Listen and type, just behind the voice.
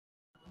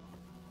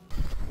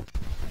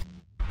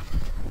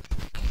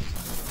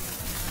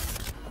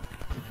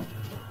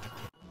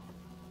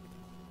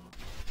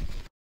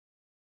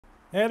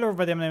Hello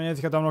everybody, my name is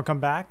Katam. Welcome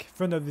back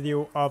for another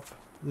video of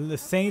the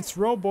Saints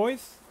Row,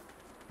 boys.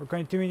 We're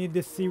continuing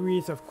this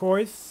series, of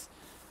course.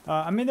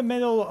 I'm in the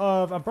middle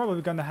of... I'm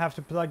probably going to have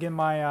to plug in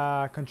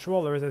my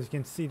controllers. As you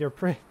can see, their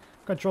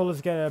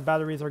controllers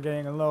batteries are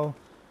getting low.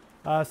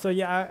 So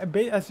yeah,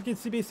 as you can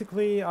see,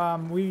 basically,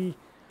 we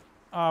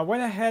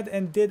went ahead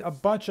and did a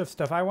bunch of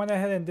stuff. I went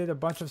ahead and did a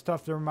bunch of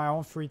stuff during my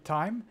own free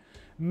time.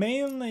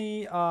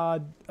 Mainly,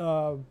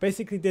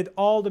 basically did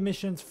all the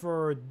missions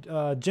for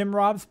Jim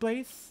Rob's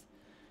place,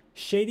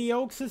 Shady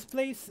Oaks'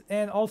 place,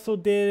 and also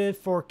did it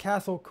for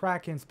Castle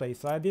Kraken's place.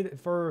 So I did it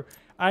for...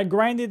 I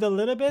grinded a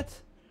little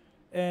bit,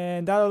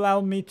 and that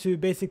allowed me to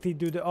basically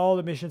do all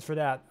the missions for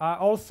that. I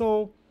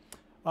also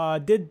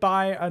did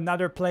buy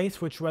another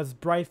place, which was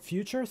Bright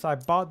Future, so I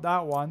bought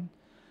that one,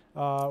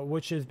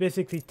 which is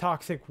basically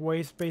toxic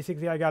waste.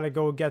 Basically, I gotta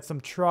go get some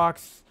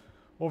trucks,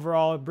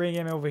 overall, bring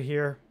him over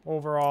here,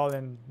 overall,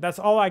 and that's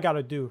all I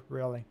gotta do,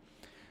 really.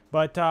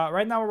 But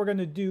right now what we're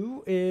gonna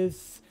do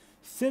is...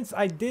 Since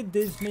I did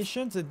these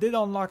missions, it did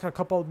unlock a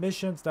couple of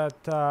missions that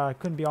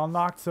couldn't be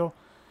unlocked. So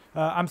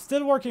I'm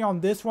still working on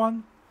this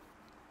one,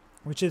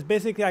 which is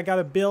basically I got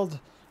to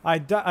build. I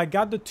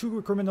got the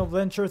 2 criminal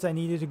ventures I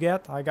needed to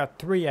get. I got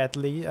 3 at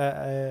least,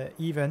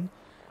 even.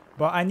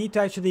 But I need to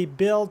actually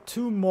build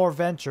 2 more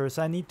ventures.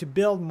 I need to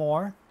build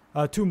more,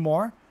 2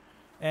 more.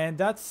 And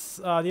that's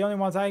the only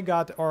ones I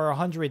got are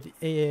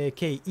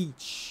 100k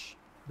each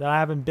that I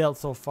haven't built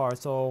so far.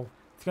 So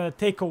it's going to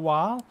take a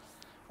while.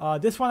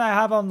 This one I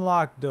have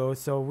unlocked though,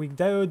 so we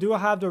do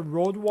have the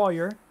Road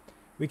Warrior.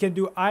 We can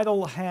do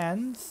Idle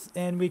Hands,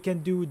 and we can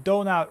do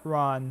Donut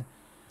Run.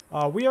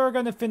 We are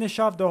going to finish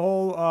off the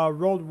whole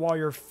Road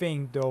Warrior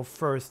thing though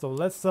first, so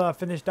let's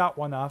finish that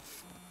one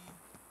off.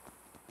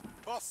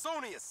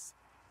 Barsonius,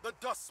 the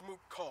Dust Moot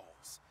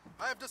calls.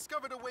 I have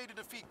discovered a way to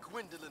defeat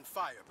Gwendolyn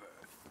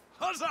Firebird.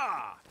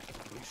 Huzzah!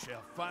 We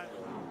shall fight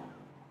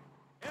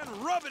and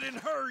rub it in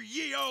her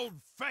ye old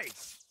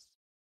face.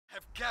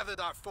 Have gathered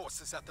our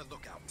forces at the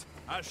lookout.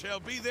 I shall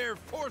be there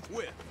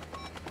forthwith.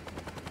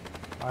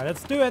 Alright,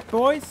 let's do it,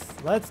 boys.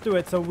 Let's do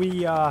it. So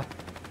we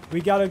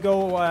gotta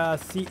go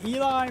see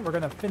Eli. We're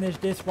gonna finish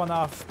this one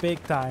off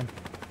big time.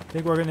 I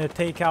think we're gonna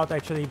take out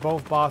actually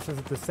both bosses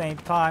at the same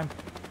time.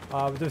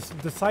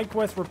 The side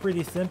quests were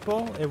pretty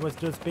simple. It was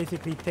just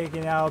basically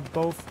taking out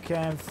both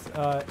camps,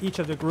 each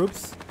of the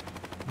groups.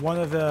 One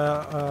of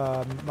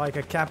the, like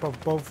a camp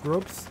of both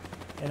groups.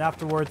 And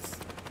afterwards,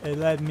 it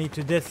led me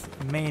to this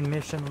main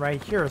mission right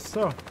here.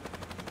 So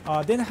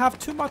didn't have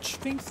too much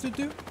things to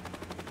do.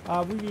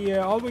 All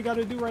we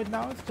gotta do right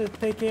now is to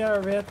take care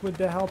of it with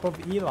the help of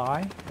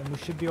Eli, and we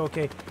should be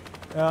okay.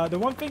 The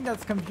one thing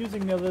that's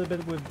confusing me a little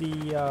bit with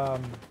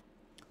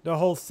the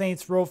whole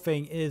Saints Row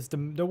thing is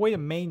the way the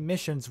main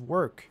missions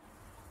work.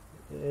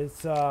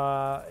 It's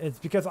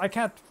because I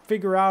can't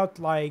figure out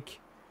like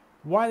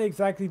what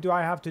exactly do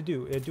I have to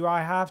do. Do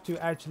I have to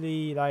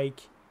actually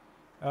like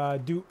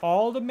do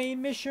all the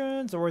main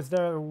missions, or is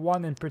there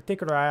one in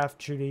particular I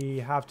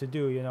actually have to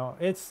do? You know,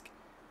 it's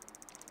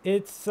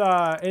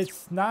not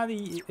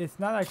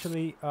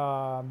actually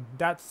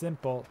that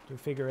simple to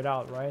figure it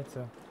out, right?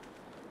 So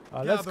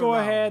let's go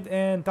ahead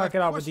and talk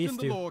it out with these two. I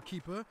questioned the Lore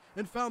Keeper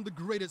and found the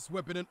greatest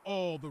weapon in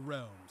all the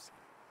realms,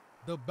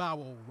 the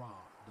Bowel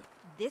Rod.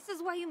 This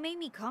is why you made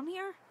me come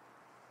here?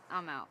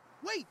 I'm out.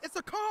 Wait, it's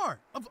a car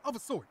of a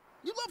sort.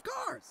 You love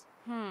cars.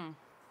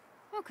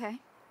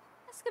 Okay.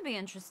 This could be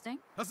interesting.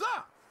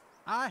 Huzzah!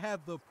 I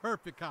have the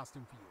perfect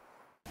costume for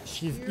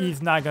you.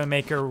 He's not gonna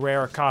make her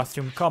wear a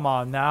costume. Come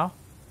on now.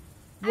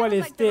 What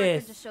is like the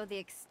record this? to show the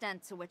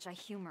extent to which I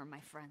humor my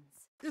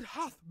friends. It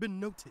hath been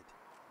noted.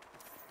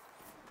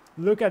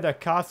 Look at the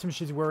costume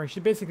she's wearing.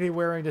 She's basically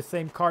wearing the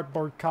same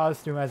cardboard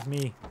costume as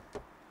me.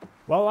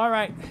 Well,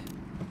 alright.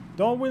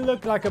 Don't we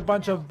look like a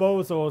bunch of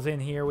bozos in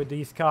here with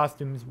these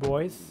costumes,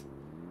 boys?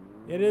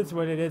 It is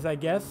what it is, I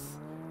guess.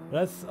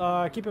 Let's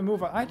keep it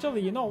moving.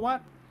 Actually, you know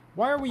what?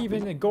 Why are we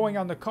even going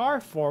on the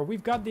car for?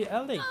 We've got the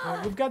alley.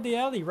 We've got the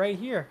alley right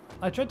here.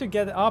 I tried to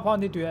get up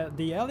onto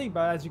the alley,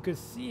 but as you could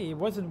see, it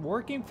wasn't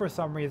working for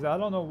some reason. I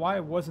don't know why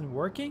it wasn't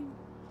working.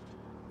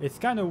 It's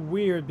kind of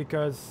weird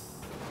because,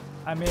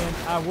 I mean,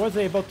 I was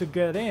able to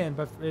get in,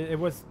 but it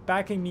was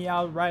backing me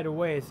out right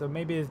away. So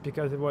maybe it's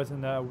because it was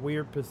in a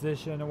weird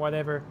position or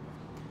whatever.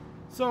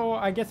 So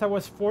I guess I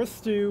was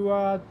forced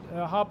to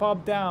hop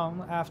up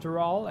down after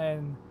all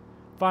and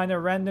find a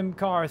random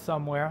car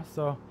somewhere.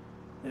 So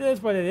it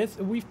is what it is.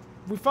 We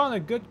found a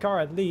good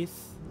car at least.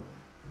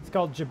 It's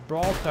called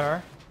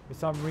Gibraltar for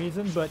some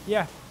reason, but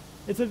yeah,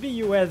 it's a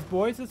VUS,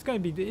 boys. It's gonna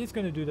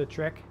do the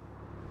trick.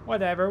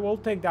 Whatever, we'll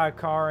take that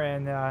car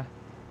and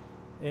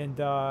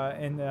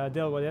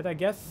deal with it, I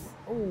guess.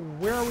 Oh,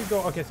 where are we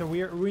going? Okay, so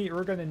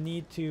we're gonna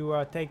need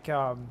to take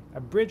a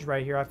bridge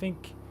right here. I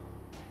think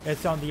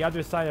it's on the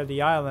other side of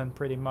the island,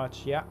 pretty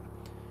much. Yeah.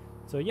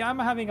 So yeah, I'm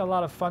having a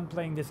lot of fun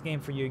playing this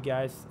game for you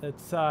guys.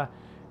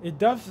 It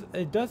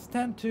does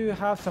tend to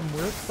have some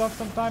weird stuff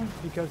sometimes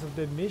because of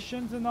the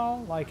missions and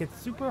all. Like, it's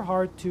super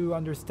hard to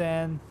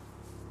understand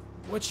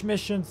which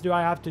missions do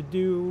I have to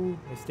do.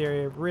 Is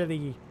there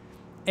really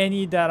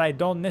any that I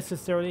don't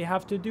necessarily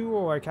have to do,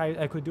 or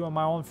I could do on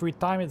my own free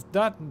time. It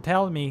doesn't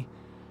tell me.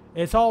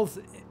 It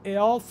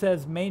all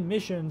says main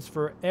missions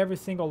for every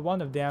single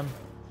one of them,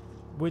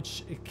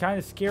 which is kind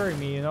of scary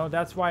me, you know.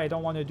 That's why I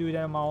don't want to do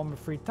that on my own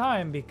free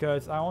time,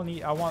 because I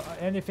want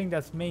anything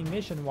that's main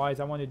mission wise,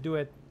 I want to do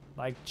it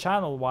like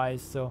channel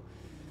wise. So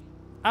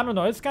I don't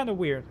know, it's kind of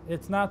weird.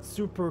 It's not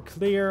super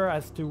clear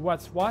as to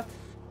what's what,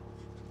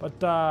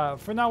 but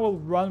for now we'll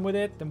run with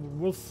it and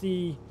we'll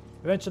see.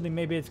 Eventually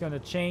maybe it's going to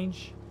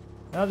change.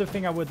 Another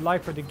thing I would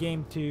like for the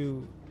game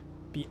to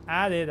be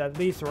added, at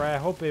least, or I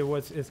hope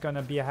it's going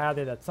to be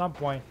added at some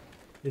point,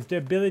 is the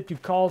ability to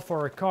call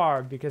for a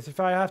car. Because if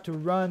I have to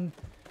run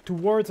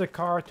towards a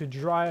car to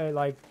drive,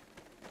 like,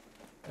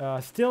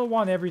 steal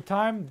one every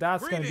time,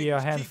 that's going to be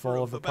a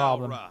handful of a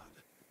problem. Balrog.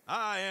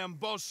 I am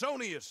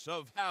Bosonius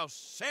of House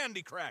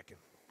Sandy Kraken.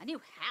 A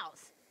new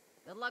house?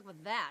 Good luck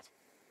with that.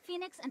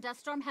 Phoenix and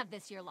Duststorm have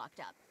this year locked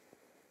up.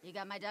 You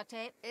got my duct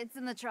tape? It's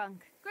in the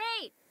trunk.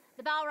 Great!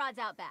 The Balrod's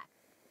out back.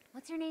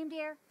 What's your name,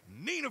 dear?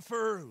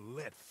 Ninefer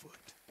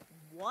Leadfoot.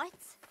 What?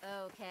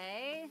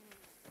 Okay.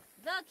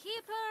 The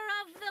Keeper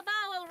of the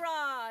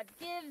Balrod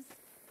gives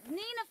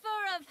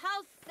Ninefer of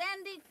House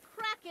Sandy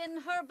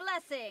Kraken her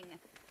blessing.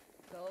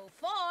 Go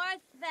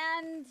forth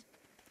and...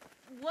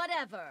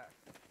 whatever.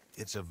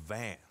 It's a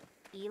van.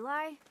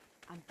 Eli?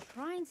 I'm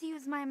trying to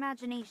use my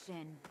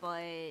imagination,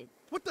 but...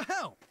 What the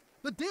hell?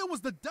 The deal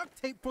was the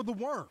duct tape for the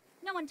worm.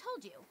 No one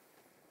told you.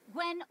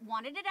 Gwen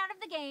wanted it out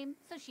of the game,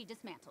 so she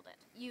dismantled it.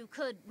 You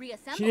could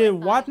reassemble She did it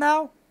what by,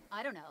 now?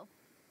 I don't know.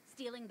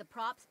 Stealing the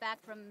props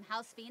back from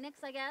House Phoenix,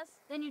 I guess.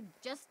 Then you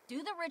just do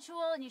the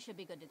ritual and you should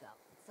be good to go.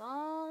 It's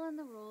all in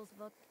the rules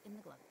book in the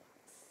glove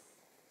box.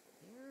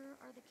 Here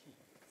are the keys.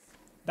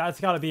 That's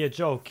gotta be a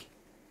joke.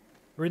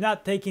 We're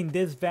not taking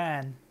this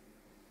van.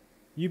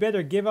 You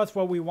better give us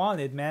what we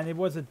wanted, man. It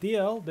was a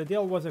deal. The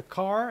deal was a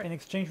car in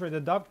exchange for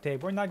the duct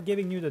tape. We're not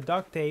giving you the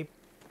duct tape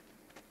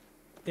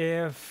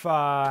if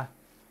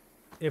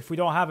we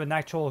don't have an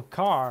actual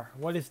car.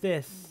 What is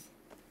this?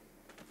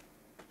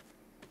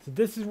 So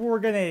this is what we're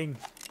getting.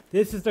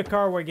 This is the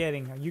car we're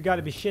getting. You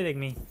gotta be shitting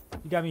me.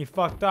 You got me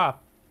fucked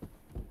up.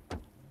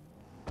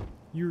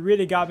 You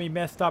really got me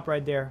messed up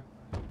right there.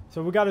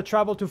 So we gotta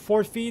travel to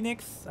Fort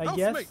Phoenix, I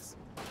guess, Housemates,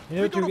 in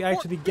order we go to to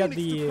actually Fort get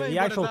Phoenix to claim the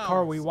what actual is car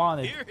ours. we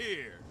wanted. Here,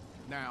 here.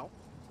 Now,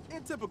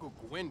 in typical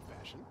Gwen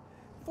fashion,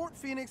 Fort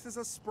Phoenix is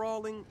a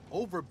sprawling,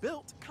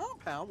 overbuilt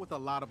compound with a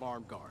lot of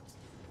armed guards.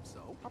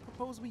 So, I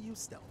propose we use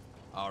stealth.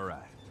 All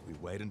right. We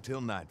wait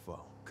until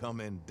nightfall. Come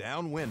in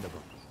downwind of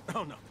them.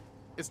 Oh no,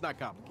 it's not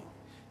complicated.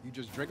 You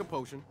just drink a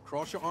potion,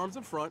 cross your arms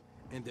in front,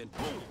 and then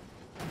boom,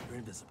 you're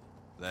invisible.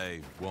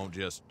 They won't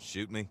just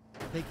shoot me?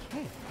 They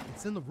can't.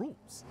 It's in the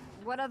rules.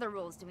 What other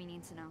rules do we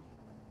need to know?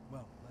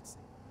 Well, let's see.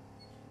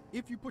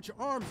 If you put your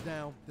arms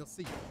down, they'll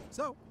see you.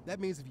 So, that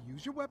means if you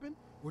use your weapon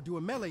or do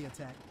a melee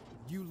attack,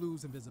 you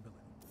lose invisibility.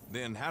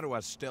 Then how do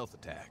I stealth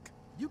attack?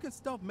 You can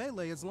stealth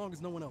melee as long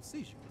as no one else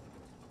sees you.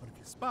 But if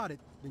you're spotted,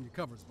 then your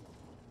cover's blown.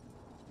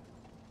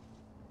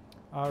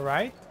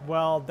 Alright,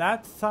 well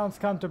that sounds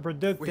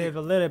counterproductive Wait, a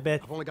little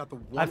bit. I've only got the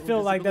one I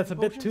feel like that's a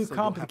bit invisibility too potion, so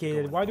you'll have to go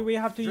complicated. with Why that. do we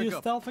have to Drink use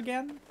up. stealth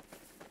again?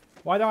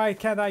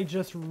 Can't I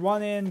just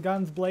run in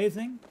guns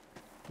blazing?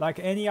 Like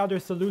any other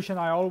solution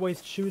I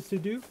always choose to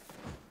do?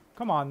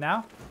 Come on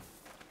now.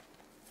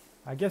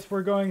 I guess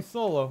we're going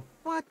solo.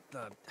 What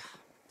the?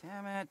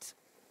 Damn it.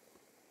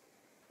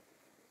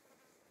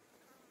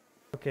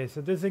 Okay,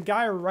 so there's a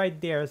guy right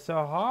there. So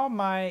how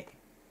am I...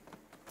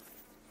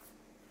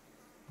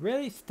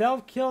 Really?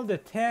 Stealth kill the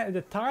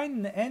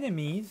Titan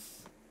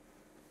enemies?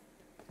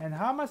 And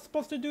how am I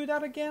supposed to do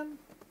that again?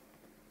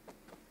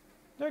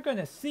 They're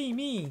gonna see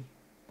me.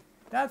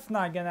 That's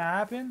not gonna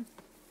happen.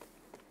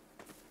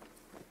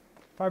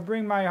 If I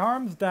bring my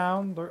arms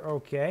down, they're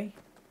okay.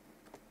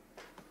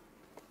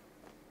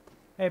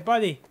 Hey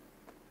buddy,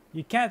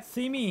 you can't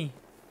see me.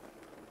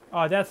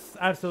 Oh, that's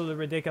absolutely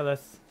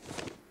ridiculous.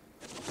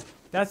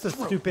 That's a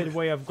stupid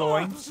way of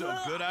going. So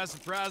good I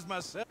surprised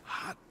myself.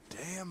 Hot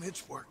damn,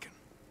 it's working.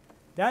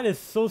 That is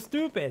so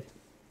stupid.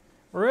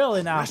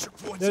 Really now. Pressure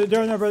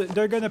points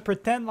They're gonna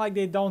pretend like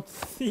they don't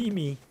see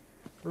me.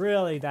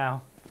 Really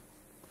now.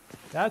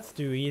 That's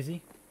too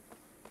easy.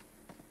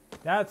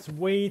 That's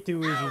way too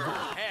easy.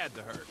 Had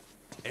to hurt.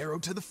 Arrow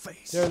to the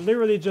face. They're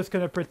literally just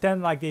gonna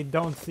pretend like they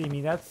don't see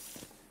me.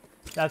 That's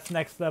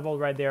next level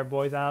right there,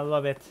 boys. And I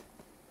love it.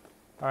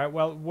 Alright,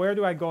 well, where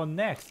do I go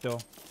next, though?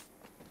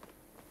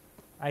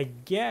 I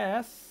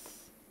guess...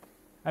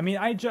 I mean,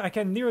 I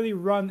can literally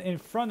run in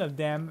front of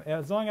them.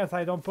 As long as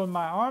I don't put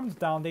my arms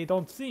down, they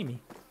don't see me.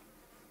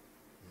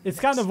 It's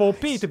kind of OP,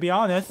 to be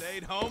honest.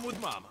 Stayed home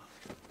with mama.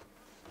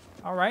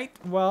 Alright,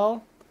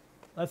 well,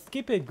 let's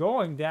keep it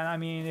going then. I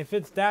mean, if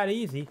it's that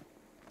easy.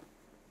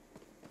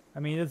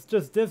 I mean, it's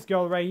just this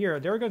girl right here.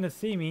 They're gonna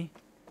see me.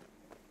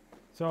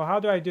 So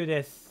how do I do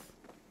this?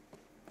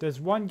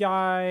 There's one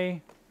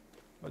guy...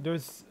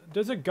 There's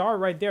a guard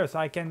right there, so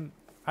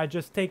I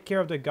just take care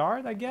of the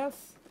guard, I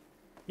guess?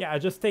 Yeah, I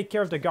just take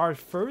care of the guard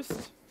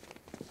first.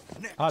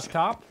 Up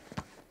top.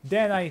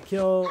 Then I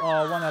kill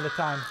one at a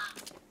time.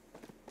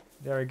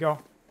 There we go.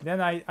 Then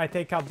I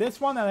take out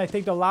this one and I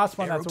take the last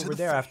one that's over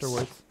there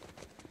afterwards.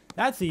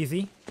 That's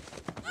easy.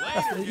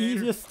 That's the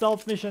easiest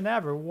stealth mission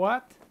ever.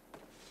 What?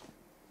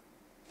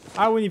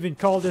 I wouldn't even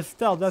call this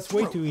stealth. That's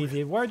way too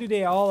easy. Where do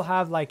they all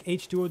have like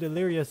H2O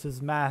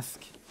Delirious's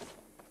mask?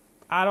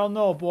 I don't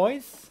know,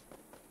 boys.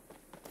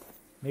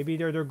 Maybe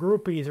they're their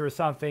groupies or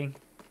something.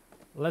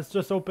 Let's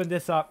just open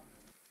this up.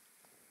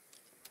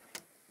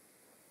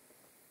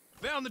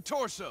 Found the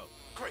torso.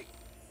 Great.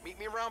 Meet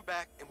me around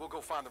back and we'll go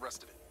find the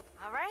rest of it.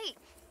 All right.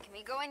 Can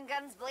we go in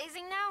guns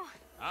blazing now?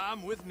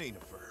 I'm with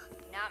Niennefer.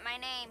 Not my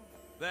name.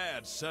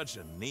 That's such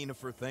a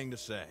Niennefer thing to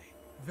say.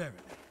 Verily.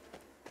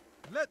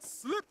 Let's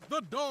slip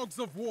the dogs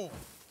of war.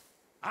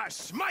 I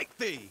smite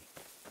thee!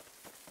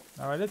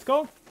 All right, let's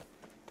go.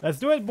 Let's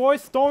do it,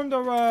 boys. Storm the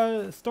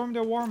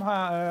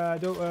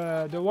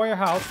warrior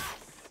house.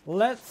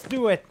 Let's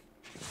do it.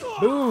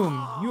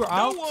 Boom! You're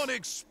out. No one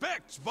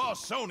expects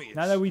Bossonius.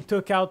 Now that we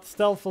took out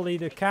stealthily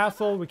the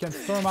castle, we can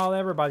storm out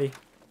everybody.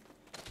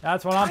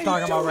 That's what I'm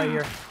talking about right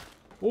here.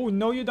 Oh,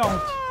 no you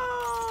don't.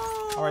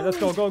 Alright, let's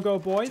go, go,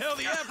 boys. Tell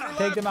the afterlife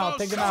Take them out,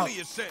 take them out.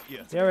 Bossonius sent you.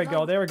 There we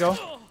go, there we go.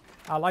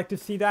 I like to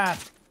see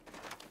that.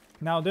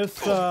 Now this,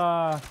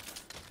 where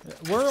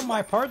are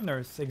my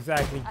partners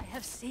exactly? I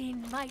have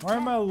seen my Why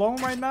am I alone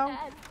right now?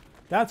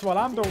 That's what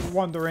I'm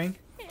wondering.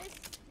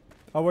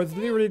 I was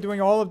literally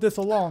doing all of this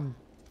alone.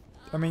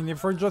 I mean,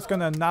 if we're just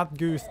gonna not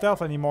do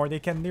stealth anymore, they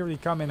can literally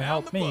come and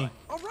help me.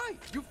 All right,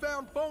 you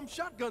found foam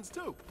shotguns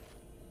too.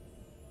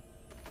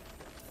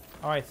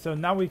 All right, so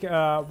now we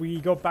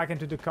go back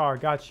into the car.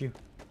 Got you.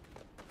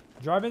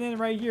 Driving in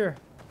right here.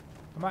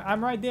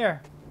 I'm right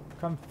there.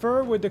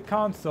 Confer with the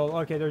console.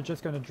 Okay, they're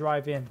just gonna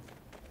drive in.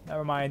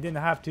 Never mind. I didn't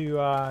have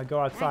to go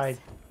outside. Nice.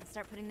 Let's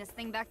start putting this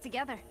thing back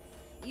together.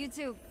 You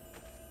two.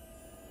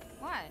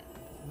 What?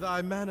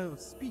 Thy manner of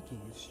speaking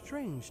is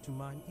strange to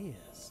mine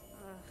ears.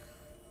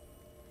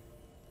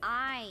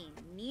 I,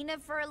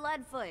 Niennefer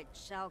Leadfoot,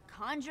 shall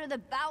conjure the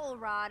bowel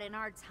rod in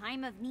our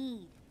time of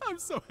need. I'm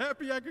so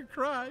happy I could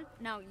cry.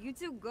 Now, you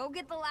two go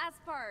get the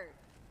last part.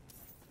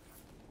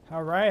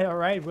 All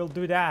right, we'll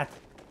do that.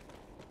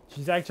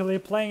 She's actually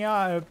playing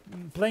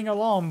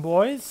along,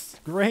 boys.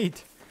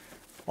 Great.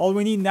 All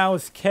we need now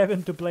is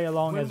Kevin to play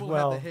along as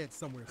well. Have the head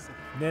somewhere safe.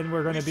 Then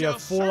we're gonna We be a shall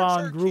full-on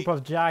search our group keep.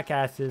 of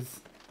jackasses.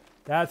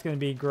 That's gonna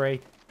be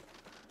great.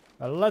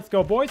 Let's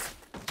go, boys.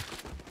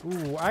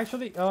 Ooh,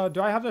 actually,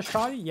 do I have the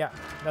shotty? Yeah,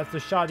 that's the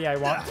shotty I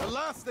want.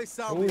 Alas, they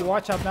sound me Oh,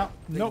 watch out now.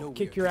 know Nope, we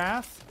kick are your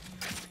ass.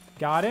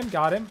 Got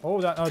him. Oh,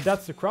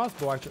 that's the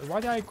crossbow, actually. Why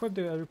did I equip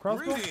the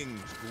crossbow?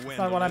 Greetings, That's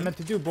not what I meant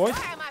to do, boys.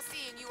 Why am I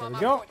seeing you There on we my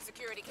go. port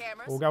security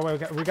cameras?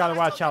 Oh, we gotta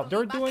watch out.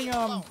 They're doing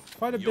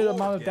quite a bit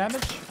amount of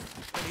damage.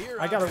 Here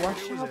I gotta thought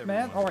watch it was out,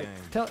 man. All right,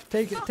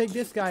 everyone's take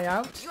this guy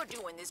out. You're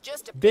doing this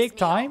just to Big piss me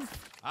time.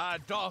 off. I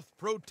doth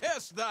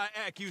protest thy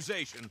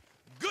accusation.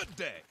 Good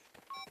day.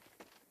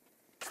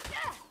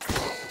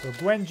 So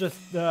Gwen just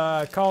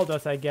called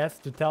us, I guess,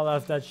 to tell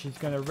us that she's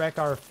gonna wreck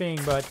our thing,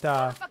 but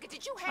Motherfucker,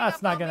 did you hang that's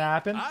up not on gonna me?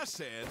 happen. I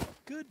said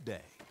good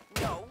day.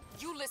 No,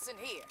 you listen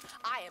here.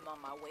 I am on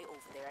my way over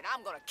there, and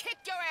I'm gonna kick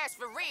your ass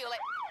for real.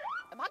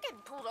 Am I getting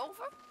pulled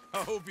over?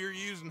 I hope you're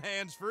using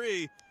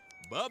hands-free.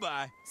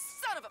 Bye-bye.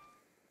 Son of a...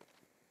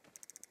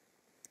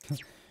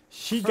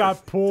 She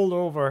got pulled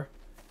over.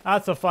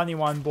 That's a funny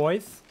one,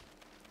 boys.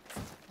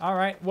 All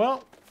right,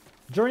 well,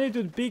 journey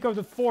to the peak of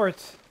the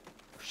fort.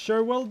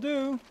 Sure will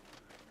do.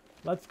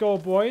 Let's go,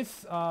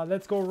 boys.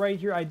 Let's go right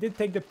here. I did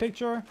take the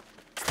picture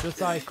just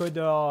so I could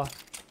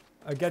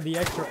get the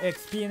extra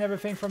XP and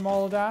everything from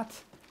all of that.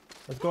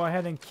 Let's go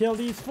ahead and kill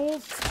these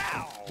fools.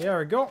 There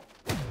we go.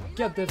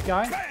 Get this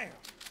guy.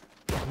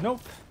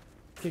 Nope.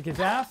 Kick his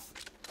ass.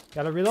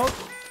 Gotta reload.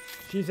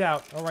 She's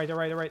out. All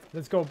right.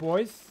 Let's go,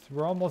 boys.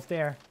 We're almost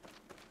there.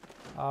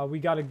 We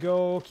gotta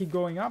go. Keep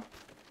going up.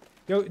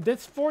 Yo,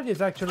 this fort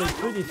is actually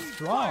pretty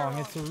strong.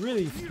 It's a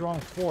really strong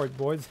fort,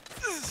 boys.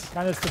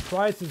 Kind of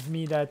surprises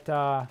me that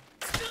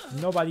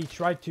nobody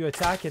tried to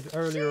attack it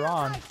earlier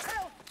on.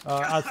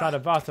 Outside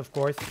of us, of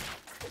course.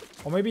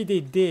 Or maybe they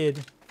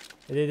did.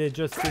 They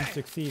just didn't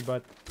succeed,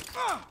 but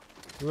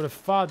you would have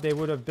thought they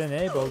would have been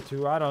able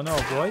to. I don't know,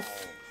 boys.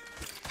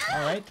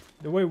 Alright.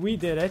 The way we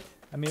did it,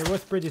 I mean, it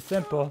was pretty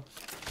simple.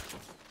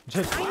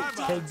 Just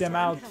take them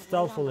out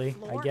stealthily,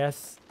 I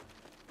guess.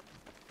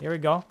 Here we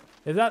go.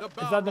 Is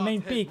that the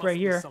main peak right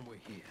here?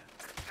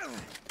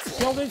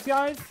 Kill these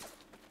guys.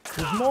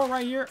 There's more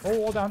right here. Oh,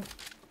 hold on.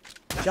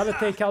 Gotta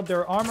take out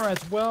their armor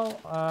as well.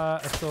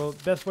 So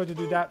best way to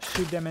do that,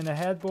 shoot them in the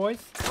head, boys.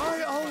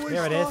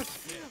 There it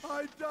is.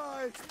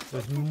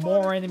 There's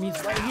more enemies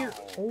right here.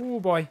 Oh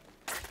boy.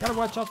 Gotta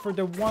watch out for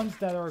the ones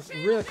that are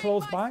really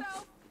close by.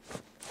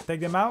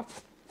 Take them out.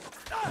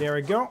 There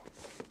we go.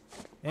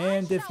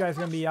 And this guy's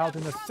gonna be out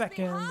in a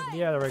second.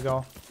 Yeah, there we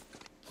go.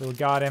 So we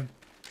got him.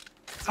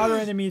 Other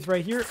enemies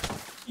right here.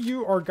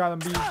 You are gonna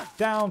be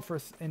down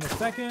in a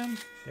second.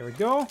 There we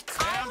go.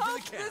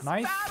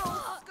 Nice.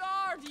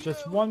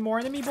 Just one more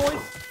enemy,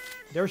 boys.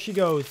 There she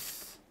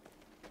goes.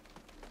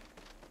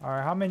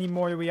 Alright, how many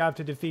more do we have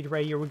to defeat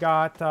right here? We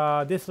got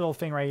this little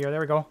thing right here.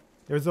 There we go.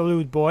 There's the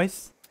loot,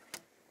 boys.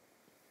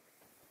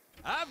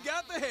 I've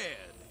got the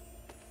head.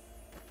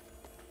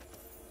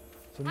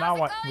 So now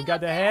what? We got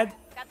the head.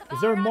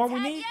 Is there more we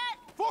need?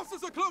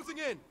 Forces are closing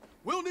in.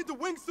 We'll need to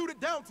wingsuit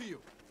it down to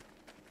you.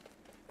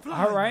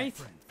 Fly, All my right.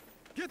 friend.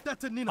 Get that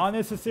to Nina.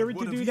 Unnecessary to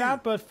What of do you?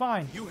 that, but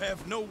fine. You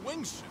have no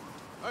wingsuit.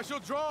 I shall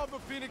draw the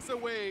Phoenix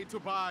away to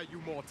buy you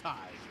more time.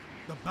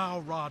 The bow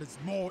rod is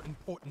more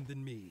important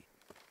than me.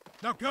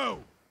 Now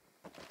go.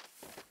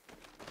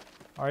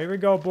 All right, here we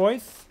go,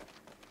 boys.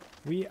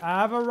 We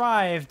have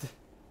arrived.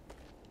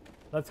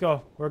 Let's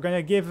go. We're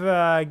gonna give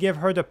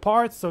her the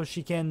parts so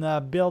she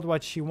can build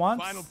what she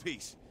wants. Final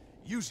piece.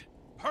 Use it.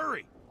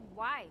 Hurry.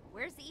 Why?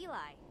 Where's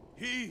Eli?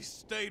 He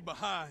stayed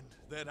behind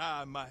that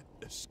I might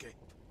escape.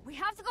 We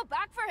have to go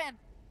back for him.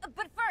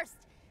 But first,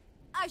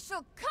 I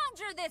shall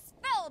conjure this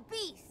fell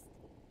beast.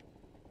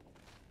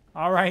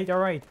 All right, all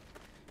right.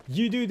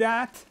 You do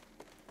that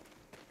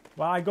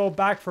while I go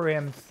back for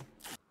him.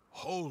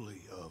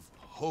 Holy of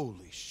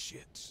holy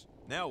shits.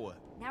 Now what?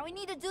 Now we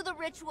need to do the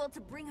ritual to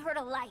bring her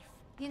to life.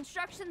 The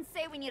instructions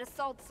say we need a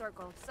salt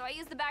circle, so I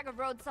used a bag of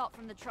road salt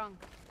from the trunk.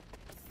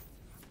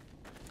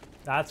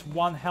 That's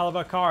one hell of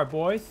a car,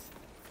 boys.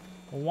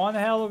 One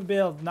hell of a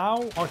build.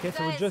 Now, okay,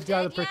 so we Guys, just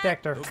gotta dead yet?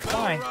 protect her. The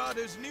Fine. battle rod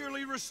is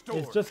nearly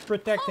restored. It's just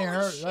protecting Holy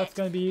her. shit. That's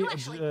gonna be You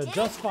actually did.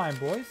 just fine,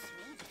 boys.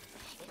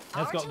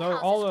 Let's Our go. two They're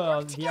houses all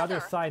work the other together.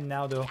 side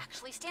now, though.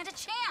 Actually stand a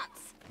chance.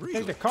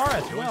 Take the car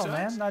as Join well,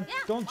 sides? man. Not, Yeah,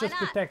 don't why just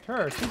not? protect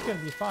her. She's gonna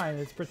be fine.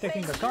 It's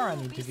protecting the car I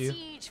need to do.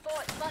 Besiege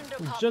Fort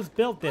We Thunderpump. just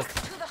built it. Look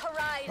to the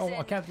horizon. Oh,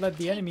 I can't let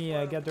the Take enemy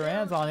where get their will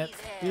hands on it.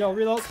 be there. Reload,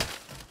 reload.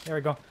 There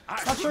we go.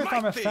 I Not sure if I'm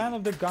a might be. fan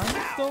of the guns,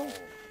 though.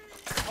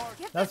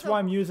 Get That's this why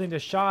I'm over. using the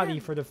shoddy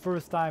for the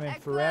first time in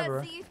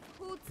forever.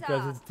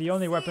 Because it's the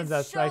only weapon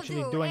that's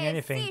actually doing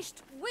anything.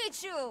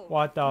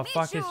 What the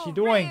fuck is she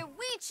doing?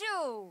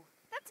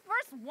 That's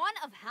verse 1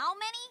 of how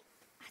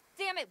many?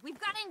 Damn it, we've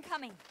got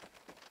incoming.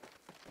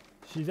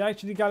 She's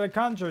actually got to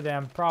conjure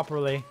them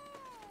properly.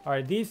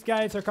 Alright, these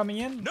guys are coming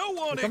in. No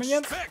one They're coming in.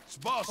 expects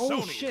Boss Oh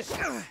Sony. shit.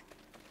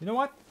 You know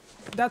what?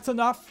 That's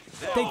enough.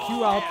 Take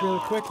you out real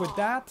quick with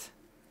that.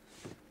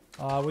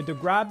 With the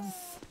grabs.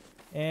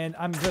 And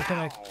I'm just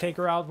gonna take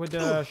her out with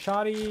the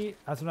shoddy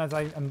as soon as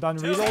I'm done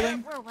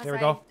reloading. Where was There we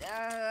I? go.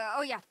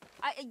 Oh yeah.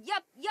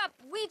 Yup.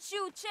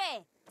 Wichu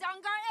che.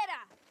 Dongar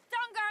era.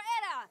 Dongar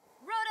era.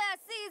 Rhoda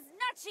sees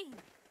Nachin.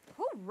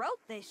 Who wrote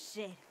this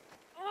shit?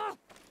 Ugh.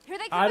 Here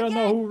they come I don't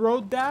know again. who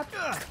wrote that.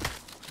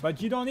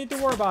 But you don't need to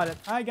worry about it.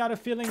 I got a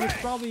feeling it's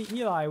probably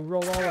Eli who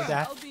wrote all of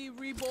that. I'll be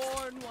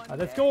reborn one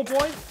Let's day. go,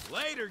 boys.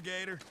 Later,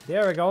 Gator.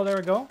 There we go, there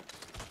we go.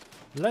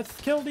 Let's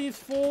kill these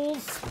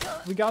fools.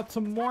 We got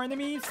some more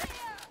enemies.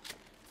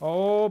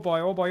 Oh boy,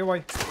 oh boy, oh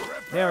boy.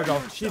 There we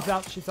go. She's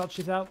out, she's out,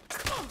 she's out.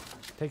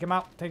 Take him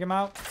out, take him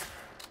out.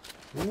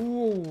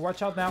 Ooh,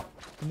 watch out now.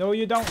 No,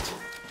 you don't.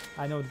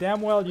 I know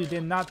damn well you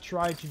did not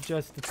try to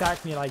just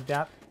attack me like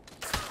that.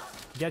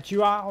 Get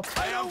you out.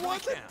 I don't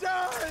want to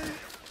die.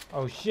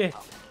 Oh shit.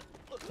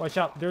 Watch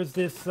out, there's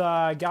this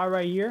guy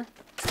right here.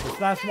 This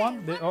last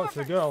one. Oh, it's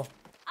a girl.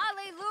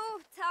 Alelu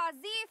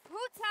tazif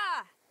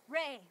huta.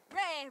 Re.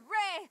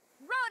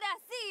 Rhoda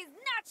sees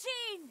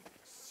Nachin.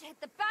 Shit,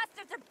 the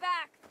bastards are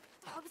back.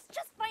 I was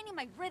just finding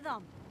my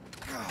rhythm.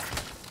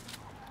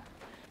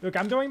 Look,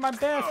 I'm doing my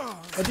best,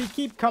 but they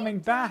keep coming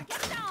back.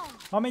 Get down.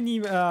 How many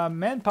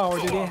manpower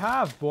do they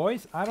have,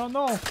 boys? I don't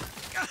know.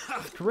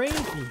 It's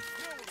crazy.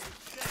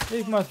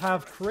 They must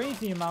have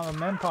crazy amount of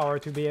manpower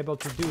to be able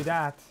to do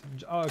that.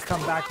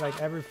 Come back like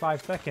every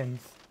 5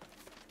 seconds.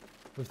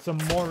 With some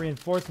more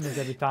reinforcements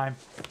every time.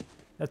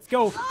 Let's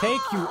go.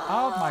 Take you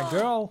out, my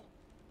girl.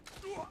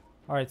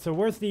 Alright, so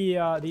where's the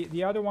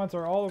other ones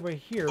are all over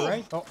here,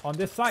 right? Oh, on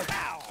this side.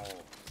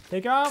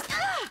 Take her out.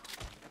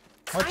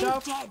 Watch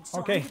out.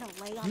 Okay,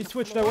 you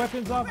switch the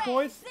weapons off,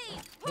 boys.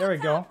 There we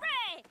go.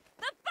 Ray,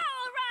 the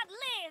bowel rod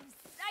lives,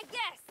 I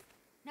guess.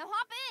 Now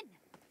hop in.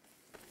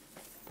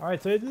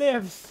 Alright, so it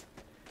lives.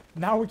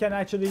 Now we can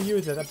actually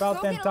use it. About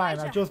Go that get time.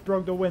 I Elijah. just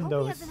broke the Hope he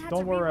windows. hasn't had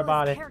Don't to worry reroll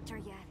about his it. character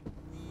yet.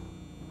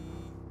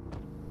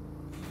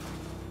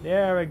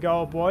 There we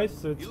go, boys.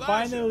 So it's Elijah,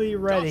 finally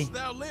ready. dost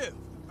thou live?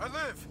 I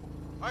live.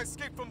 I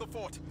escaped from the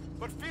fort,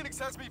 but Phoenix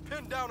has me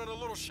pinned down in a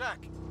little shack.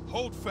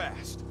 Hold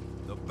fast.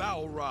 The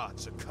bowel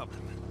rods are coming.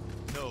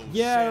 No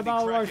Yeah, the Sandy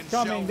bowel rod's Kraken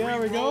coming. shall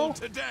There we re-roll go.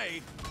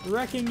 Today.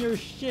 Wrecking your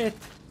shit.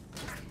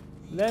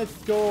 Let's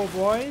go,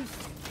 boys.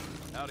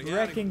 Howdy, howdy.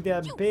 Wrecking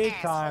them You big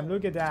asshole. time.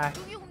 Look at that.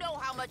 Do you know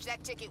how much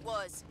that ticket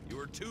was? You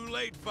were too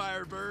late,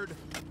 Firebird.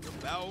 The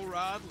bowel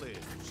rod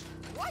lives.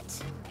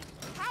 What?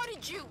 How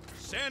did you?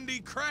 Sandy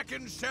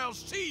Kraken shall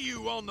see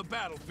you on the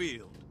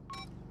battlefield.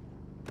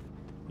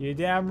 You're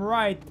damn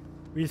right.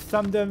 We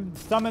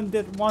summoned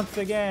it once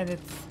again.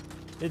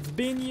 It's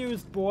been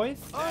used, boys.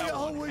 That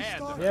one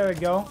had the- There we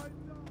go.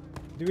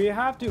 Do we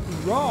have to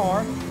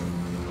roar?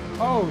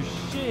 Oh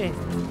shit.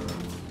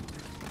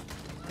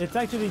 It's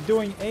actually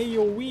doing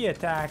AoE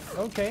attacks.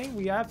 Okay,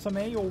 we have some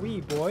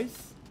AoE, boys.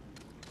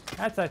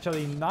 That's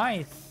actually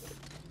nice.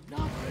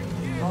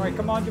 Alright,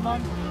 come on, come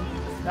on.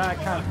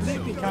 That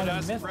completely kind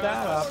of messed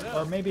that up.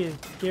 Or maybe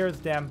it scares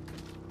them.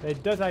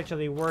 It does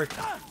actually work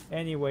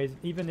anyways,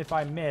 even if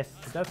I miss.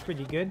 So that's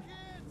pretty good.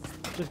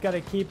 Just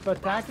gotta keep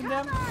attacking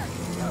them.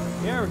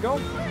 There we go.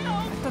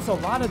 That does a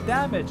lot of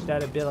damage,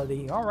 that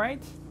ability.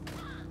 Alright.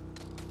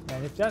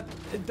 And if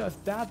it does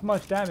that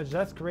much damage,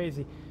 that's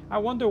crazy. I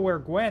wonder where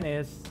Gwen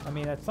is. I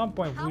mean, at some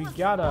point we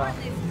gotta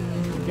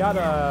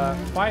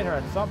fight her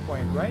at some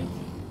point, right?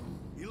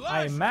 Elijah,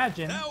 I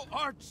imagine. Thou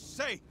art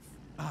safe.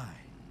 Aye.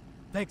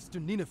 Thanks to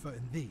Ninefer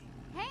and thee.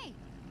 Hey,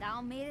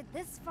 thou made it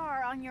this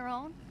far on your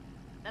own.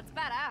 That's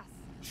badass.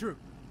 True.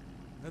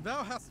 And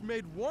thou hast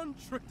made one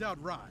tricked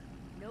out ride.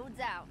 No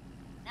doubt.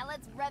 Now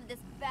let's rev this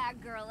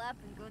bad girl up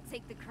and go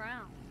take the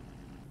crown.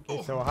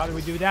 Okay, so how do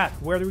we do that?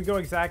 Where do we go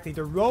exactly?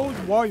 The Road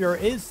Warrior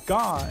is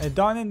gone,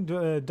 done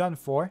and done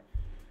for.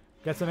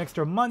 Get some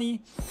extra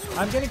money.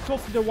 I'm getting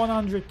close to the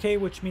 100k,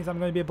 which means I'm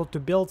going to be able to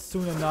build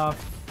soon enough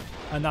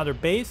another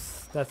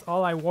base. That's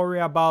all I worry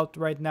about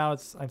right now.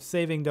 I'm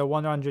saving the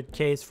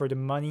 100k's for the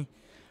money,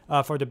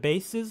 for the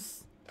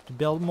bases to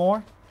build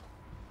more.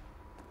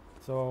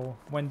 So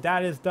when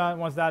that is done,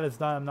 once that is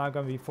done, I'm not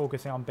going to be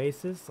focusing on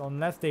bases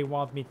unless they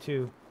want me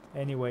to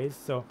anyways.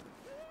 So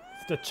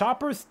the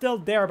chopper's still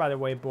there, by the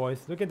way,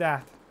 boys. Look at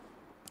that.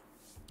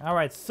 All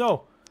right,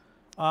 so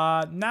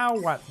now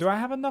what? Do I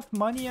have enough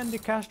money in the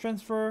cash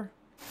transfer?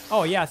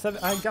 Oh yeah,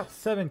 I got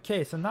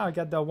 7k, so now I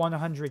got the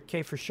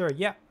 100k for sure.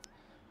 Yeah,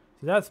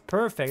 so that's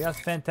perfect. That's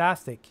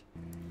fantastic.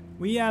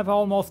 We have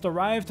almost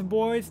arrived,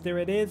 boys. There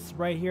it is,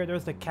 right here.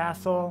 There's the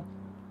castle.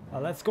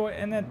 Let's go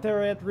and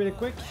enter it really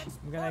quick.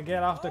 I'm gonna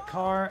get off the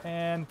car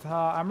and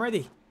I'm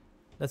ready.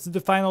 Let's do the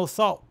final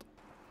assault.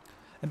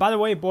 And by the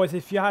way, boys,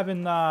 if you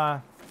haven't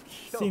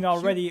seen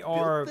already,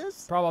 or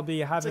probably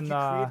haven't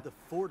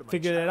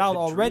figured it out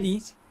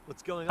already,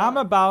 I'm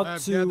about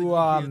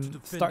to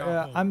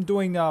start. I'm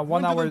doing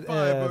 1 hour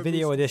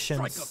video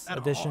editions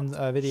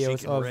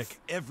videos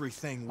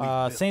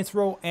of Saints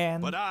Row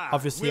and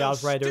obviously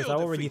Outriders. I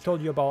already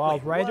told you about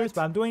Outriders,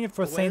 but I'm doing it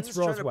for Saints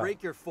Row as well.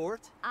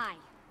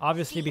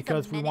 Obviously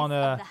because we want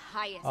to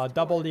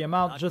double the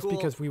amount, just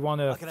because we want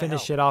to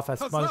finish it off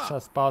as much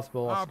as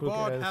possible, as quick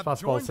as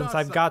possible. Since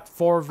I've got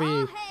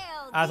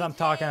as I'm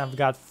talking, I've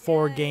got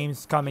 4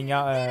 games coming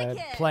out,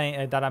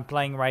 that I'm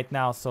playing right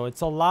now. So it's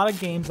a lot of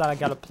games that I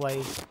gotta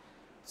play.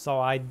 So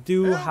I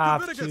do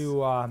have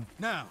to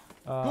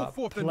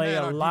play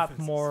a lot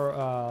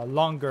more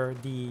longer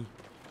the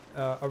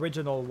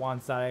original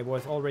ones that I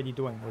was already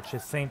doing, which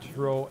is Saints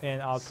Row and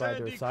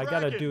Outriders. So I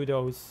gotta do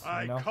those,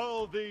 you know. I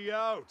call thee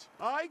out.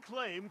 I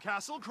claim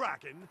Castle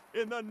Kraken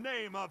in the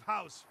name of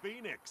House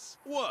Phoenix.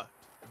 What?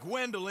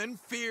 Gwendolyn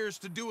fears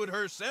to do it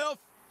herself?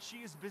 She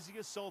is busy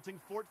assaulting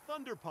Fort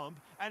Thunderpump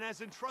and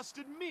has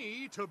entrusted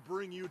me to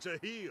bring you to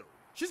heel.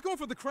 She's going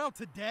for the crown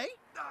today?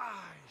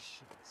 I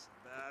should have said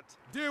that.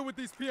 Deal with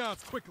these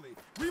peons quickly.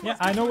 Yeah,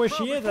 I know where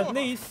she is at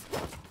least.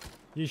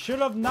 You should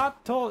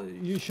not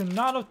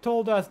have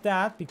told us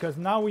that, because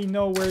now we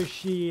know where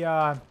she's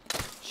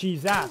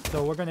at.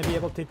 So we're gonna be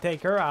able to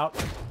take her out.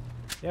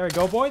 There we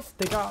go, boys.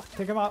 Take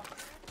him out.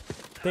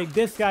 Take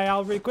this guy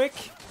out real quick,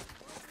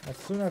 as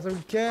soon as we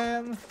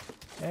can.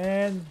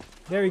 And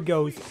there he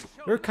goes.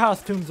 Your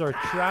costumes are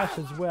trash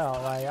as well.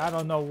 I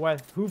don't know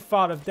who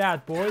thought of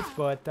that, boys,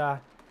 but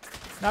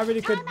not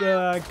really good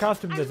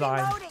costume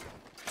design.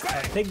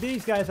 Take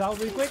these guys out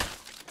real quick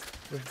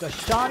with the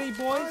shoddy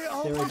boys.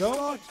 There we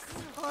go.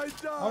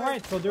 All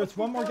right, so there's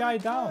one more guy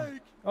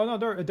down. Oh no,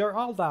 they're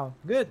all down.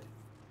 Good.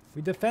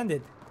 We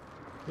defended.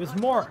 There's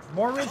more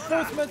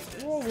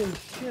reinforcements. Holy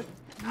shit!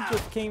 You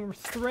just came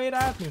straight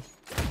at me.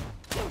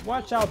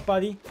 Watch out,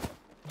 buddy.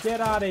 Get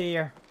out of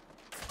here.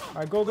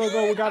 All right, go.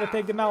 We gotta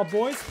take them out,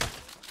 boys.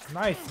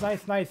 Nice.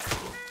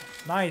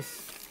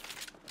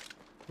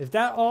 Is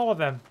that all of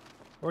them?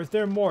 Or is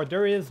there more?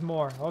 There is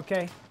more.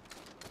 Okay.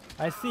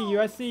 I see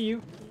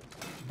you.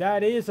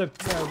 That is a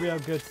real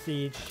good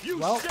siege.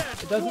 Well,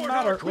 it doesn't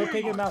matter. We'll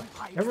take them out.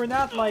 And we're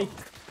not like...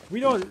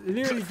 We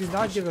literally do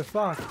not give a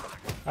fuck.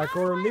 Like,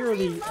 we're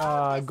literally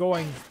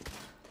going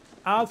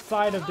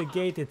outside of the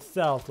gate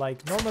itself.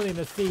 Like, normally in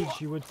a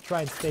siege, you would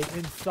try and stay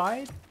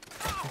inside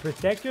and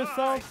protect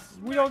yourself.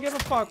 We don't give a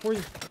fuck.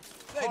 We're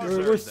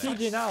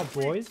sieging out,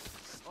 boys.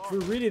 We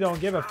really don't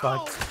give a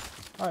fuck.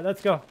 Alright,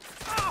 let's go.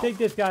 Take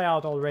this guy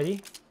out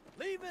already.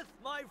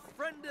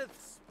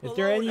 Is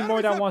there any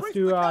more that wants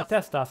to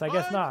test us? I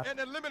guess not. And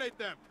eliminate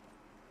them.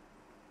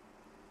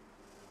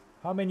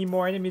 How many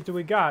more enemies do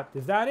we got?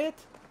 Is that it?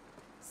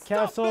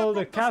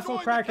 The Castle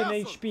Kraken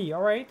HP.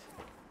 Alright.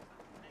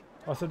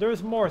 Oh, so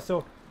there's more.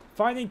 So,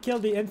 find and kill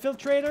the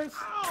infiltrators?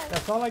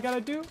 That's all I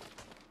gotta do?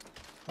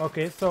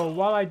 Okay, so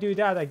while I do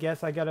that, I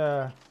guess I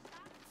gotta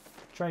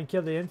try and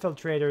kill the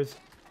infiltrators.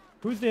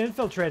 Who's the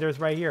infiltrators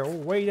right here? Oh,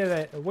 wait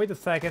a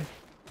second.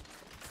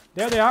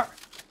 There they are.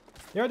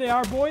 There they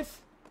are, boys.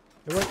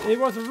 It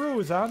was a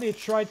ruse, huh? They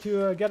tried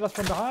to get us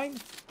from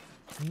behind.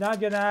 Not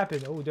gonna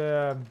happen. Oh,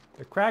 the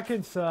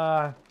Kraken's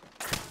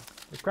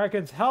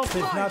health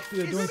is not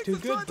doing too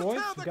good,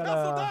 boys. We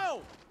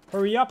gotta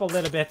hurry up a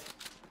little bit.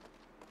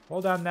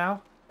 Hold on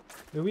now.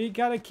 Do we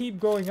gotta keep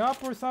going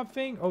up or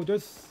something? Oh,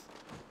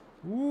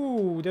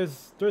 Ooh,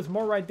 there's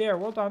more right there.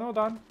 Hold on, hold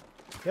on.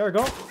 There we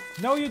go.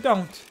 No, you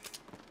don't.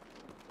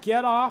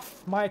 Get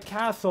off my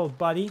castle,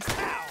 buddy.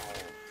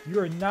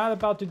 You're not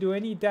about to do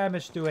any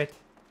damage to it.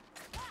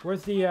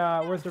 Where's the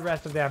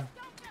rest of them?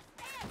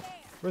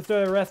 Where's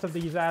the rest of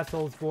these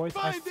assholes, boys?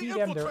 I see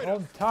them. They're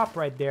on top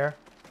right there.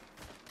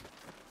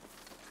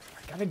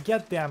 I gotta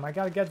get them. I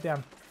gotta get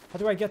them. How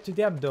do I get to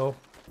them, though?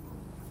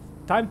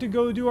 Time to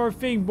go do our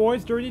thing,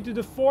 boys. Journey to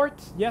the fort.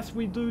 Yes,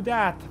 we do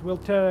that. We're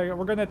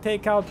gonna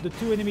take out the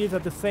two enemies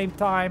at the same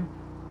time.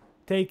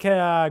 Take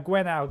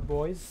Gwen out,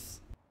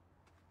 boys.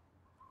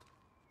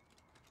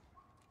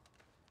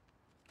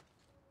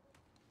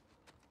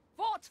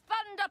 Fort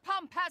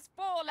Thunderpump has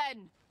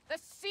fallen. The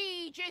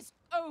siege is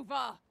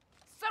over.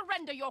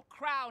 Surrender your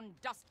crown,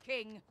 Dust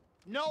King.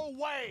 No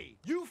way!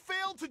 You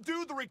failed to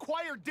do the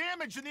required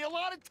damage in the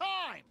allotted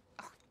time!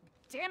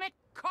 Damn it,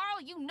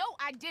 Carl, you know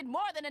I did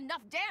more than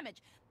enough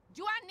damage.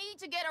 Do I need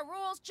to get a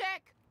rules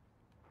check?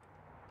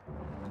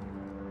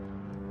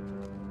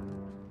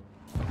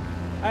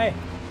 Hey,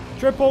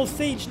 triple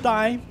siege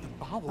time.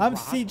 I'm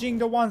sieging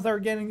the ones that are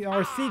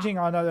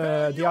sieging on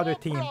the other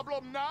team. Your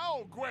problem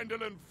now,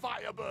 Gwendolyn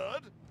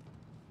Firebird.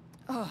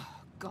 Oh,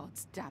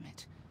 gods damn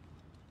it.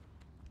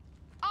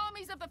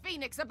 Armies of the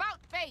Phoenix,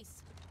 about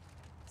face!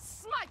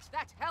 Smite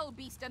that hell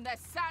beast and their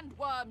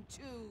sandworm,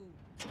 too!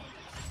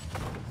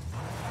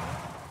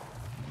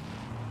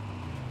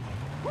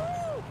 Woo!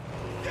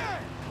 Yeah!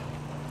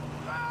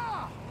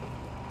 Ah!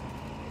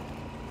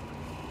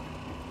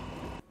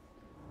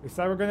 Looks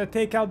like we're gonna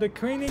take out the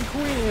king and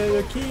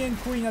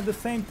queen at the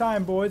same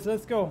time, boys.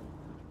 Let's go.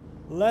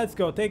 Let's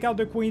go. Take out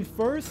the queen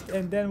first,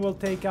 and then we'll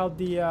take out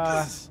the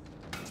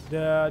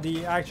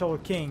actual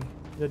king,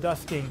 the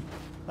Dust King.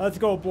 Let's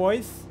go,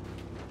 boys.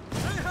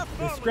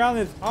 This ground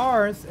is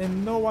ours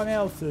and no one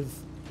else's.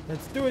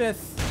 Let's do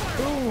this.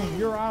 Boom,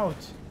 you're out.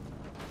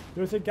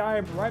 There's a guy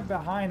right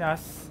behind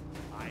us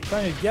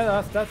trying to get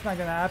us. That's not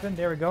gonna happen.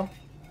 There we go.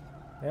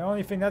 The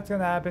only thing that's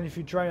gonna happen if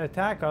you try to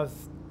attack us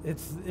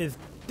is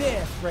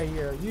this right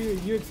here.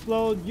 You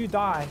explode, you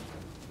die.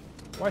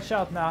 Watch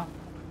out now.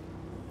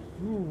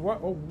 Ooh,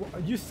 what? Oh,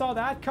 you saw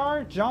that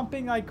car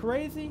jumping like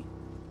crazy?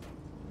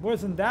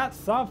 Wasn't that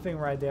something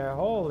right there?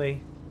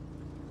 Holy.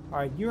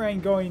 Alright, you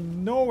ain't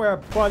going nowhere,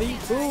 buddy.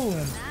 Boom.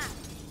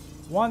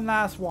 One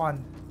last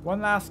one.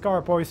 One last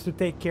car, boys, to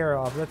take care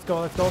of. Let's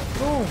go, let's go.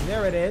 Boom.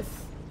 There it is.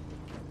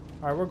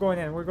 Alright, we're going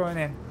in. We're going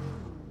in.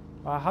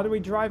 How do we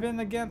drive in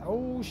again?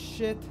 Oh,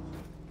 shit.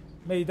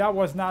 Maybe that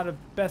was not the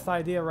best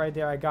idea right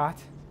there I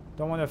got.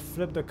 Don't want to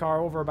flip the car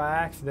over by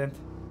accident.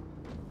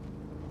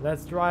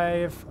 Let's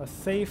drive a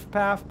safe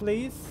path,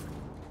 please.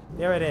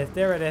 There it is.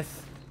 There it is.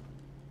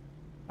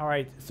 All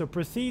right. So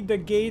proceed the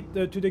gate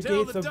to the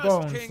gates of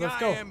bones. Let's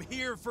go. I am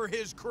here for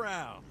his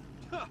crown.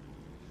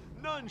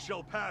 None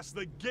shall pass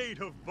the gate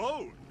of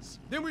bones.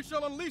 Then we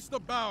shall unleash the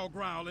bow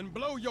growl and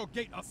blow your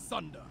gate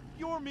asunder.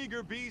 Your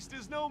meager beast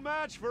is no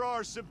match for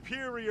our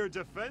superior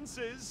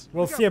defenses.